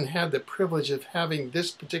haven't had the privilege of having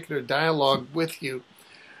this particular dialogue with you,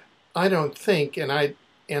 I don't think, and I'd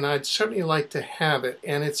certainly like to have it.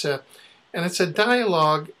 And it's a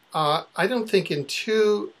dialogue. I don't think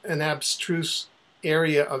into an abstruse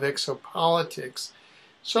area of exopolitics,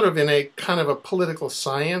 sort of in a kind of a political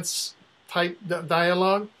science type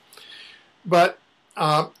dialogue. But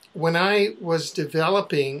when I was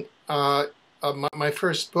developing my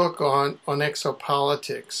first book on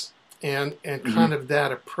exopolitics and kind of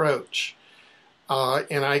that approach,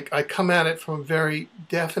 and I come at it from a very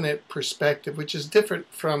definite perspective, which is different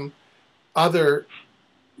from other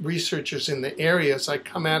researchers in the areas. I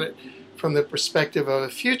come at it from the perspective of a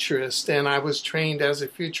futurist, and I was trained as a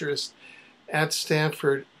futurist at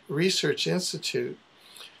Stanford Research Institute,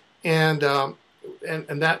 and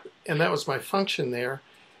that was my function there.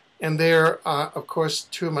 And there, of course,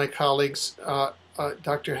 2 of my colleagues,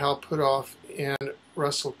 Dr. Hal Puthoff and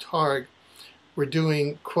Russell Targ, were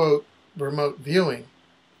doing, quote, remote viewing.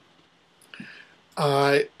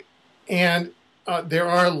 And there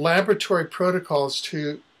are laboratory protocols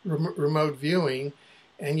to remote viewing,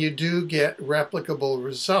 and you do get replicable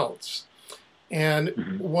results.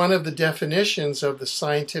 And one of the definitions of the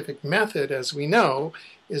scientific method, as we know,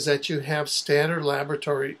 is that you have standard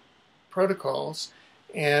laboratory protocols,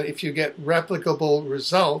 and if you get replicable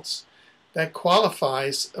results, that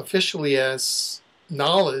qualifies officially as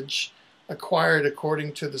knowledge acquired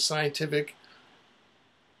according to the scientific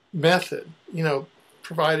method,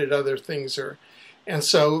 provided other things are. And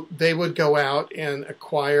so they would go out and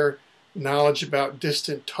acquire knowledge about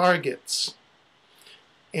distant targets.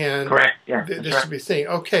 And correct. Yeah, this would be the thing.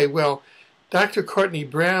 Okay, well, Dr. Courtney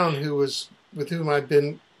Brown, with whom I've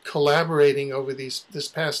been collaborating over this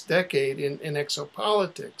past decade in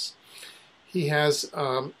exopolitics, he has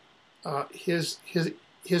his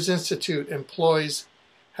institute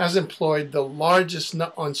has employed the largest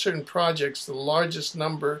on certain projects, the largest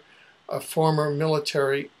number of former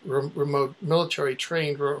military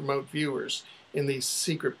trained remote viewers in these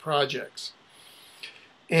secret projects.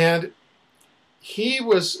 And he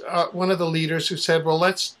was one of the leaders who said, well,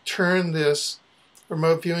 let's turn this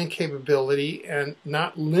remote viewing capability and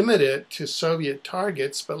not limit it to Soviet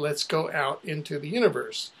targets, but let's go out into the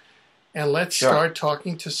universe and let's start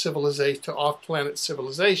talking to off-planet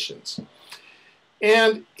civilizations.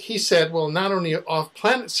 And he said, well, not only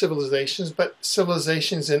off-planet civilizations, but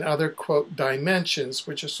civilizations in other, quote, dimensions,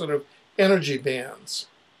 which are sort of energy bands.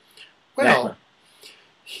 Well,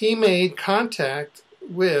 he made contact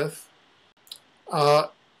with a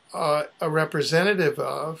representative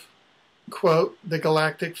of, quote, the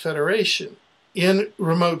Galactic Federation in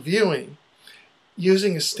remote viewing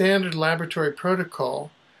using a standard laboratory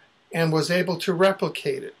protocol, and was able to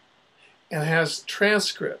replicate it and has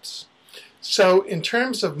transcripts. So in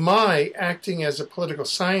terms of my acting as a political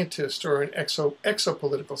scientist or an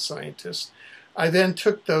exopolitical scientist, I then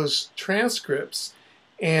took those transcripts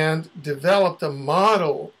and developed a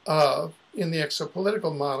model of, in the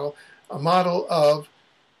exopolitical model, a model of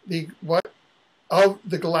the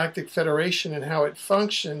Galactic Federation and how it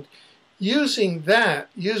functioned, using the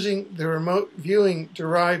remote viewing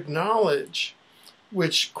derived knowledge,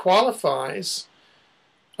 which qualifies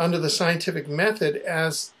under the scientific method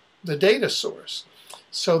as the data source.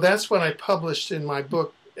 So that's what I published in my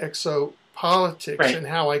book, Exopolitics, and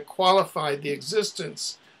how I qualified the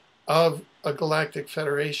existence of a Galactic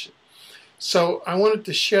Federation. So I wanted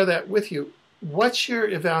to share that with you. What's your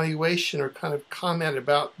evaluation or kind of comment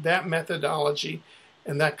about that methodology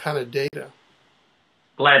and that kind of data?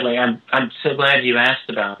 Gladly. I'm so glad you asked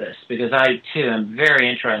about this, because I, too, am very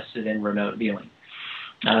interested in remote viewing.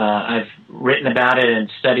 I've written about it and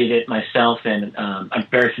studied it myself, and I'm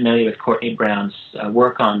very familiar with Courtney Brown's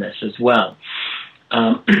work on this as well.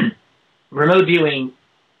 Remote viewing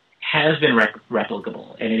has been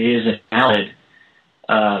replicable, and it is a valid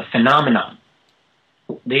phenomenon.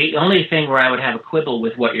 The only thing where I would have a quibble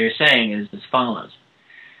with what you're saying is as follows.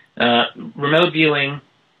 Remote viewing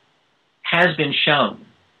has been shown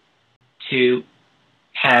to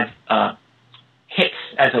have hits,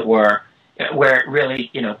 as it were, where really,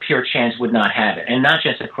 pure chance would not have it, and not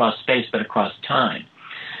just across space, but across time.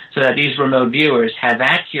 So that these remote viewers have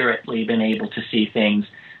accurately been able to see things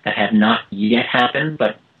that have not yet happened,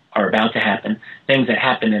 but are about to happen, things that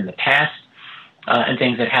happened in the past, and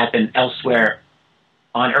things that happen elsewhere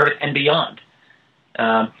on Earth and beyond.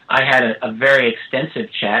 I had a very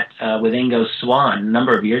extensive chat with Ingo Swann a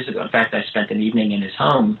number of years ago. In fact, I spent an evening in his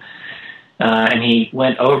home, and he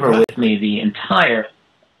went over with me the entire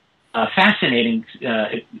fascinating,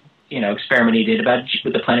 experiment he did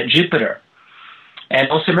with the planet Jupiter, and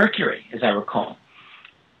also Mercury, as I recall,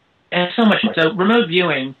 and so much more. So remote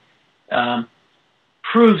viewing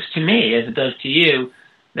proves to me, as it does to you,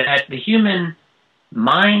 that the human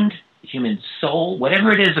mind, the human soul,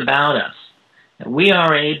 whatever it is about us, that we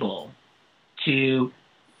are able to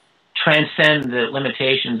transcend the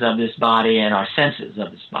limitations of this body and our senses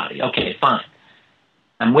of this body. Okay, fine.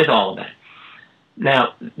 I'm with all of that.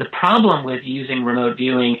 Now, the problem with using remote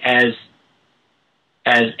viewing as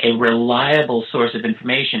a reliable source of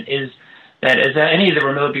information is that, as any of the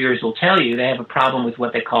remote viewers will tell you, they have a problem with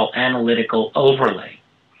what they call analytical overlay.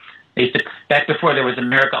 Back before there was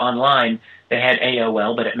America Online, they had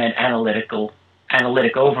AOL, but it meant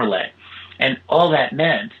analytic overlay. And all that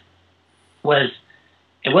meant was,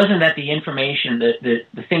 it wasn't that the information,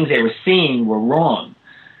 the things they were seeing were wrong,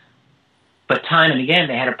 but time and again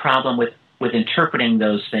they had a problem with interpreting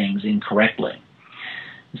those things incorrectly.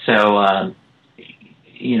 So,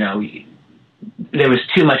 there was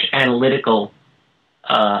too much analytical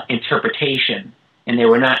interpretation, and they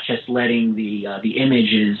were not just letting the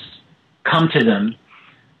images come to them.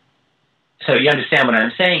 So you understand what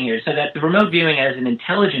I'm saying here. So that the remote viewing as an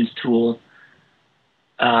intelligence tool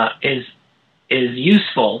is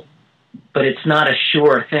useful, but it's not a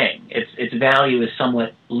sure thing. Its value is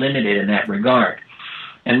somewhat limited in that regard.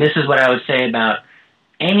 And this is what I would say about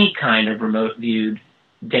any kind of remote viewed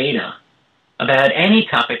data, about any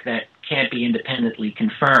topic that can't be independently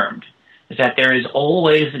confirmed, is that there is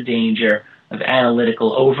always a danger of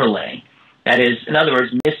analytical overlay. That is, in other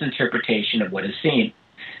words, misinterpretation of what is seen.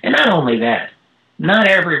 And not only that, not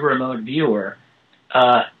every remote viewer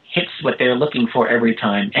hits what they're looking for every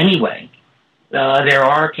time anyway. There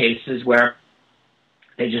are cases where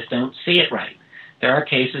they just don't see it right. There are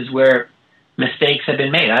cases where mistakes have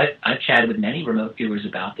been made. I've chatted with many remote viewers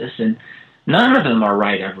about this, and none of them are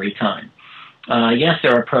right every time. Yes,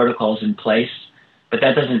 there are protocols in place, but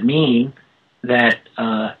that doesn't mean that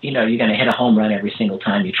you're going to hit a home run every single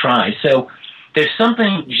time you try. So there's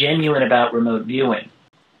something genuine about remote viewing,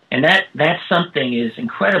 and that something is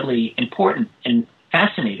incredibly important and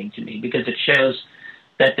fascinating to me, because it shows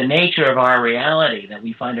that the nature of our reality that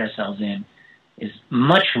we find ourselves in is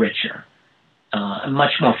much richer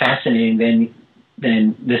much more fascinating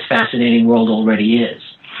than this fascinating world already is.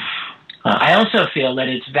 I also feel that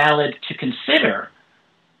it's valid to consider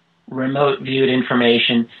remote-viewed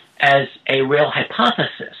information as a real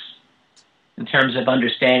hypothesis in terms of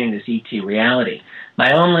understanding this ET reality.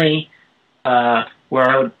 My only, the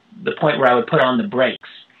point where I would put on the brakes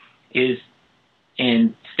is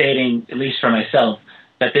in stating, at least for myself,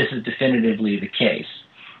 that this is definitively the case.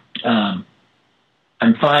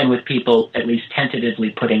 I'm fine with people at least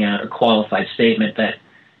tentatively putting out a qualified statement that,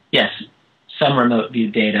 yes, some remote view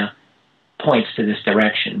data points to this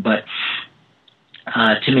direction, but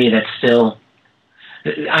to me that's still,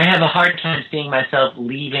 I have a hard time seeing myself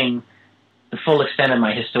leaving the full extent of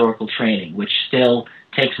my historical training, which still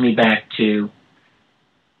takes me back to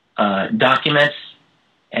documents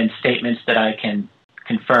and statements that I can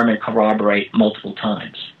confirm and corroborate multiple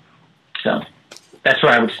times. So that's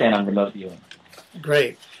where I would stand on remote viewing.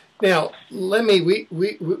 Great. Now,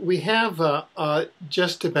 we have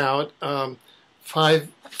just about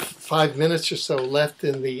 5 minutes or so left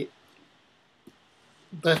in the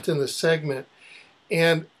segment,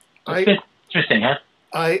 and interesting, huh?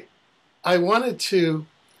 I wanted to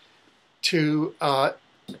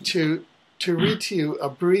read to you a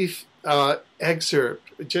brief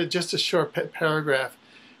excerpt, just a short paragraph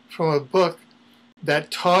from a book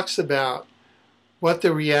that talks about what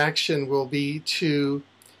the reaction will be to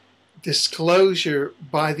disclosure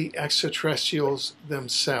by the extraterrestrials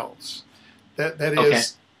themselves. That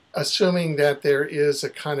is, assuming that there is a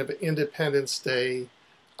kind of Independence Day,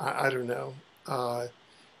 I don't know,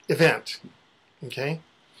 event, okay?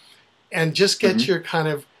 And just get your kind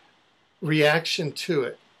of reaction to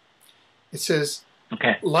it. It says,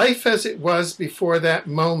 life as it was before that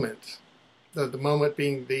moment, the moment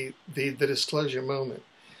being the disclosure moment,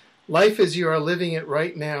 life as you are living it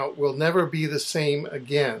right now will never be the same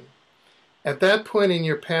again. At that point in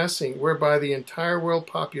your passing, whereby the entire world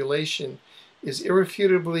population is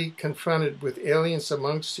irrefutably confronted with aliens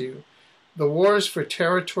amongst you, the wars for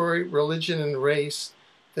territory, religion, and race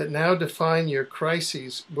that now define your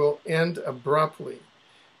crises will end abruptly.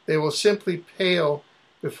 They will simply pale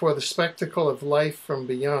before the spectacle of life from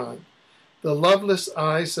beyond. The loveless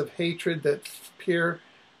eyes of hatred that peer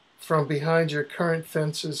from behind your current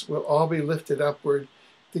fences will all be lifted upward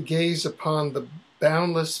to gaze upon the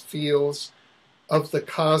boundless fields of the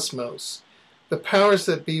cosmos. The powers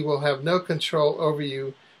that be will have no control over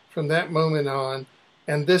you from that moment on,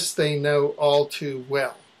 and this they know all too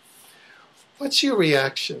well. What's your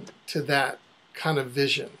reaction to that kind of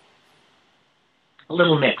vision? A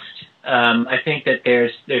little mixed. I think that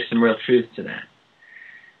there's some real truth to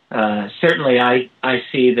that. Certainly, I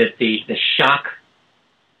see that the shock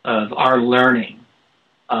of our learning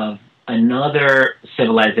of another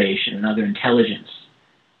civilization, another intelligence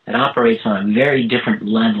that operates on a very different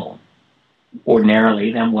level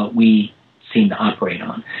ordinarily than what we seem to operate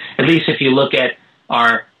on. At least if you look at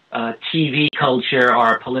our TV culture,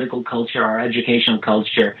 our political culture, our educational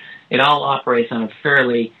culture, it all operates on a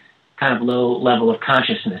fairly kind of low level of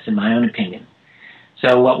consciousness, in my own opinion.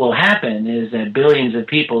 So what will happen is that billions of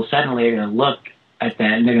people suddenly are going to look at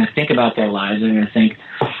that and they're going to think about their lives. They're going to think,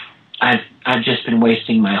 I've just been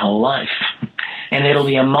wasting my whole life. And it'll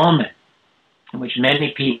be a moment in which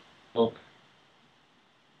many people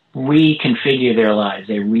reconfigure their lives.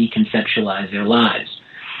 They reconceptualize their lives.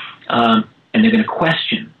 And they're going to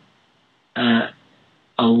question a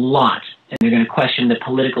lot. And they're going to question the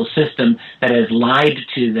political system that has lied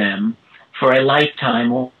to them for a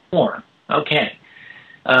lifetime or more. Okay.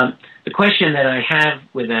 The question that I have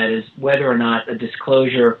with that is whether or not a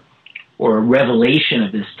disclosure or a revelation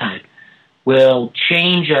of this type will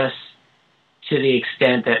change us to the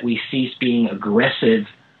extent that we cease being aggressive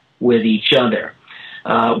with each other.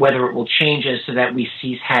 Whether it will change us so that we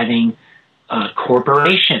cease having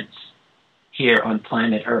corporations here on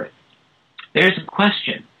planet Earth. There's a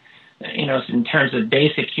question. In terms of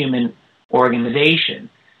basic human organization,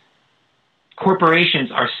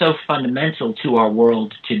 corporations are so fundamental to our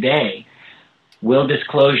world today. Will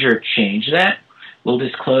disclosure change that? Will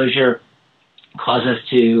disclosure cause us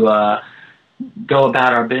to go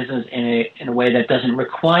about our business in a way that doesn't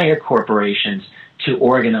require corporations to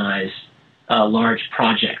organize a large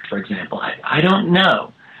project, for example? I don't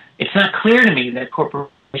know. It's not clear to me that corporations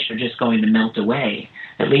are just going to melt away,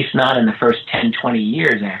 at least not in the first 10, 20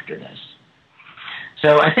 years after this.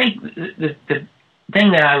 So I think the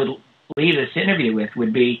thing that I would leave this interview with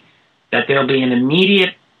would be that there'll be an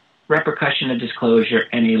immediate repercussion of disclosure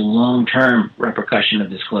and a long-term repercussion of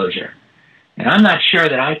disclosure. And I'm not sure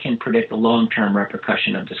that I can predict the long-term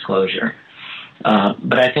repercussion of disclosure,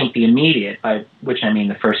 but I think the immediate, by which I mean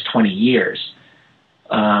the first 20 years,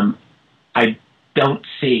 I don't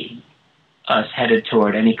see us headed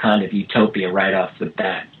toward any kind of utopia right off the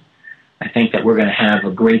bat. I think that we're going to have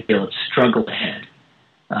a great deal of struggle ahead,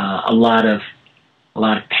 a lot of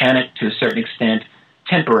panic to a certain extent,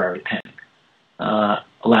 temporary panic, a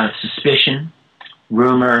lot of suspicion,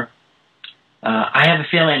 rumor. I have a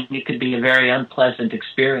feeling it could be a very unpleasant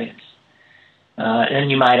experience.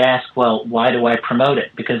 And you might ask, well, why do I promote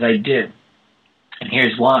it? Because I do. And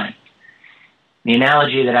here's why. The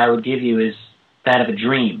analogy that I would give you is that of a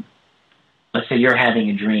dream. Let's say you're having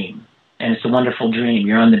a dream, and it's a wonderful dream.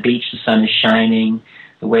 You're on the beach, the sun is shining,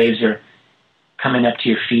 the waves are coming up to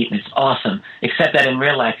your feet, and it's awesome, except that in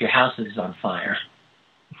real life your house is on fire.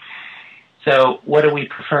 So what do we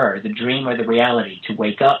prefer, the dream or the reality, to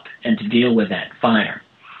wake up and to deal with that fire?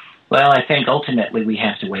 Well, I think ultimately we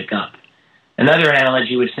have to wake up. Another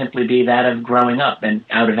analogy would simply be that of growing up and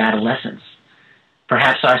out of adolescence.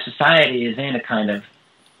 Perhaps our society is in a kind of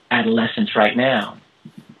adolescence right now.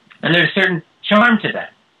 And there's a certain charm to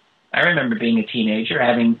that. I remember being a teenager,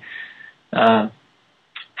 having had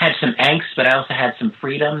some angst, but I also had some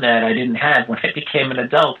freedom that I didn't have when I became an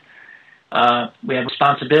adult. We have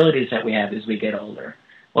responsibilities that we have as we get older.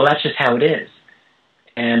 Well, that's just how it is.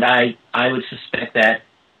 And I would suspect that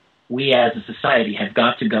we as a society have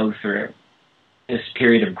got to go through this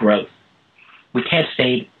period of growth. We can't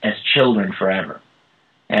stay as children forever.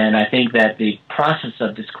 And I think that the process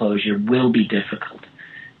of disclosure will be difficult,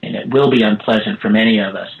 and it will be unpleasant for many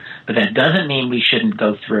of us. But that doesn't mean we shouldn't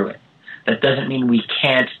go through it. That doesn't mean we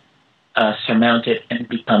can't surmount it and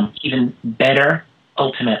become even better,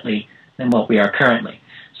 ultimately, than what we are currently.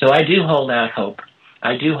 So I do hold out hope.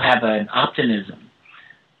 I do have an optimism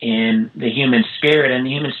in the human spirit and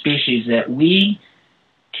the human species that we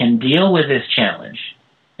can deal with this challenge,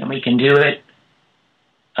 and we can do it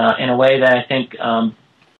in a way that I think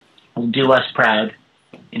will do us proud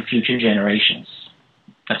in future generations.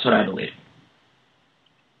 That's what I believe.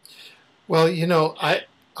 Well, you know,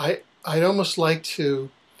 I'd almost like to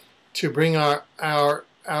bring our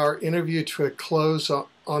interview to a close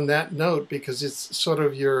on that note, because it's sort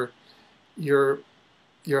of your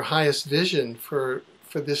highest vision for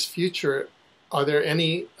this future. Are there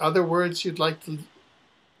any other words you'd like to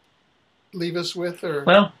leave us with? Or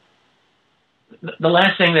well, the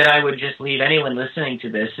last thing that I would just leave anyone listening to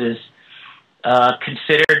this is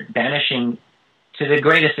consider banishing, to the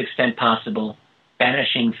greatest extent possible,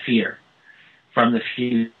 banishing fear from the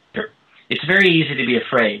future. It's very easy to be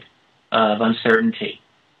afraid of uncertainty,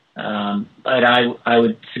 but I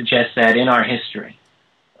would suggest that in our history,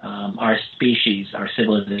 our species, our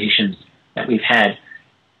civilizations that we've had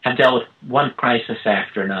have dealt with one crisis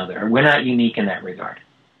after another. We're not unique in that regard.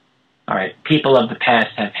 All right, people of the past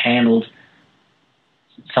have handled,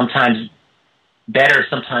 sometimes better,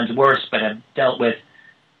 sometimes worse, but have dealt with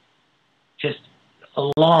just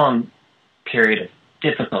a long period of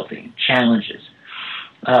difficulty and challenges.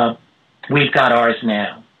 We've got ours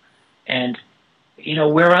now, and you know,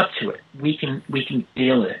 we're up to it. We can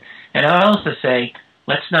deal with it. And I also say,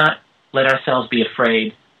 let's not let ourselves be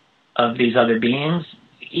afraid of these other beings,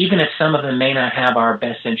 even if some of them may not have our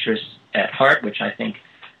best interests at heart, which I think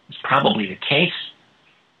is probably the case.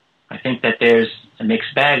 I think that there's a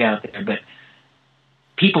mixed bag out there, but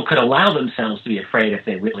people could allow themselves to be afraid if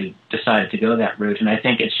they really decided to go that route, and I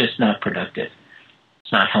think it's just not productive.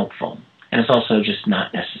 It's not helpful, and it's also just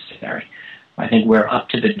not necessary. I think we're up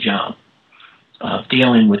to the job of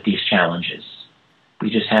dealing with these challenges. We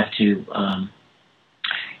just have to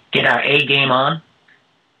get our A game on,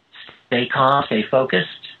 stay calm, stay focused,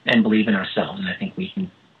 and believe in ourselves, and I think we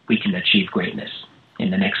can achieve greatness in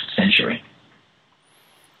the next century.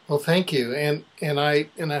 Well, thank you, and I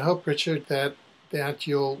hope, Richard, that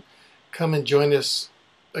you'll come and join us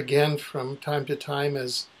again from time to time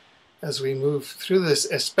as we move through this,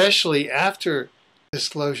 especially after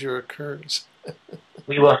disclosure occurs.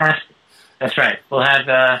 We will have to. That's right. We'll have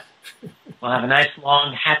a nice,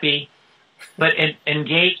 long, happy, but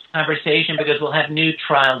engaged conversation, because we'll have new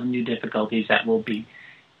trials and new difficulties that we'll be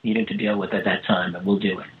needing to deal with at that time, but we'll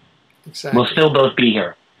do it. Exactly. We'll still both be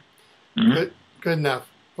here. Mm-hmm. Good enough.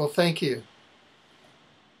 Well, thank you.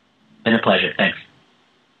 Been a pleasure. Thanks.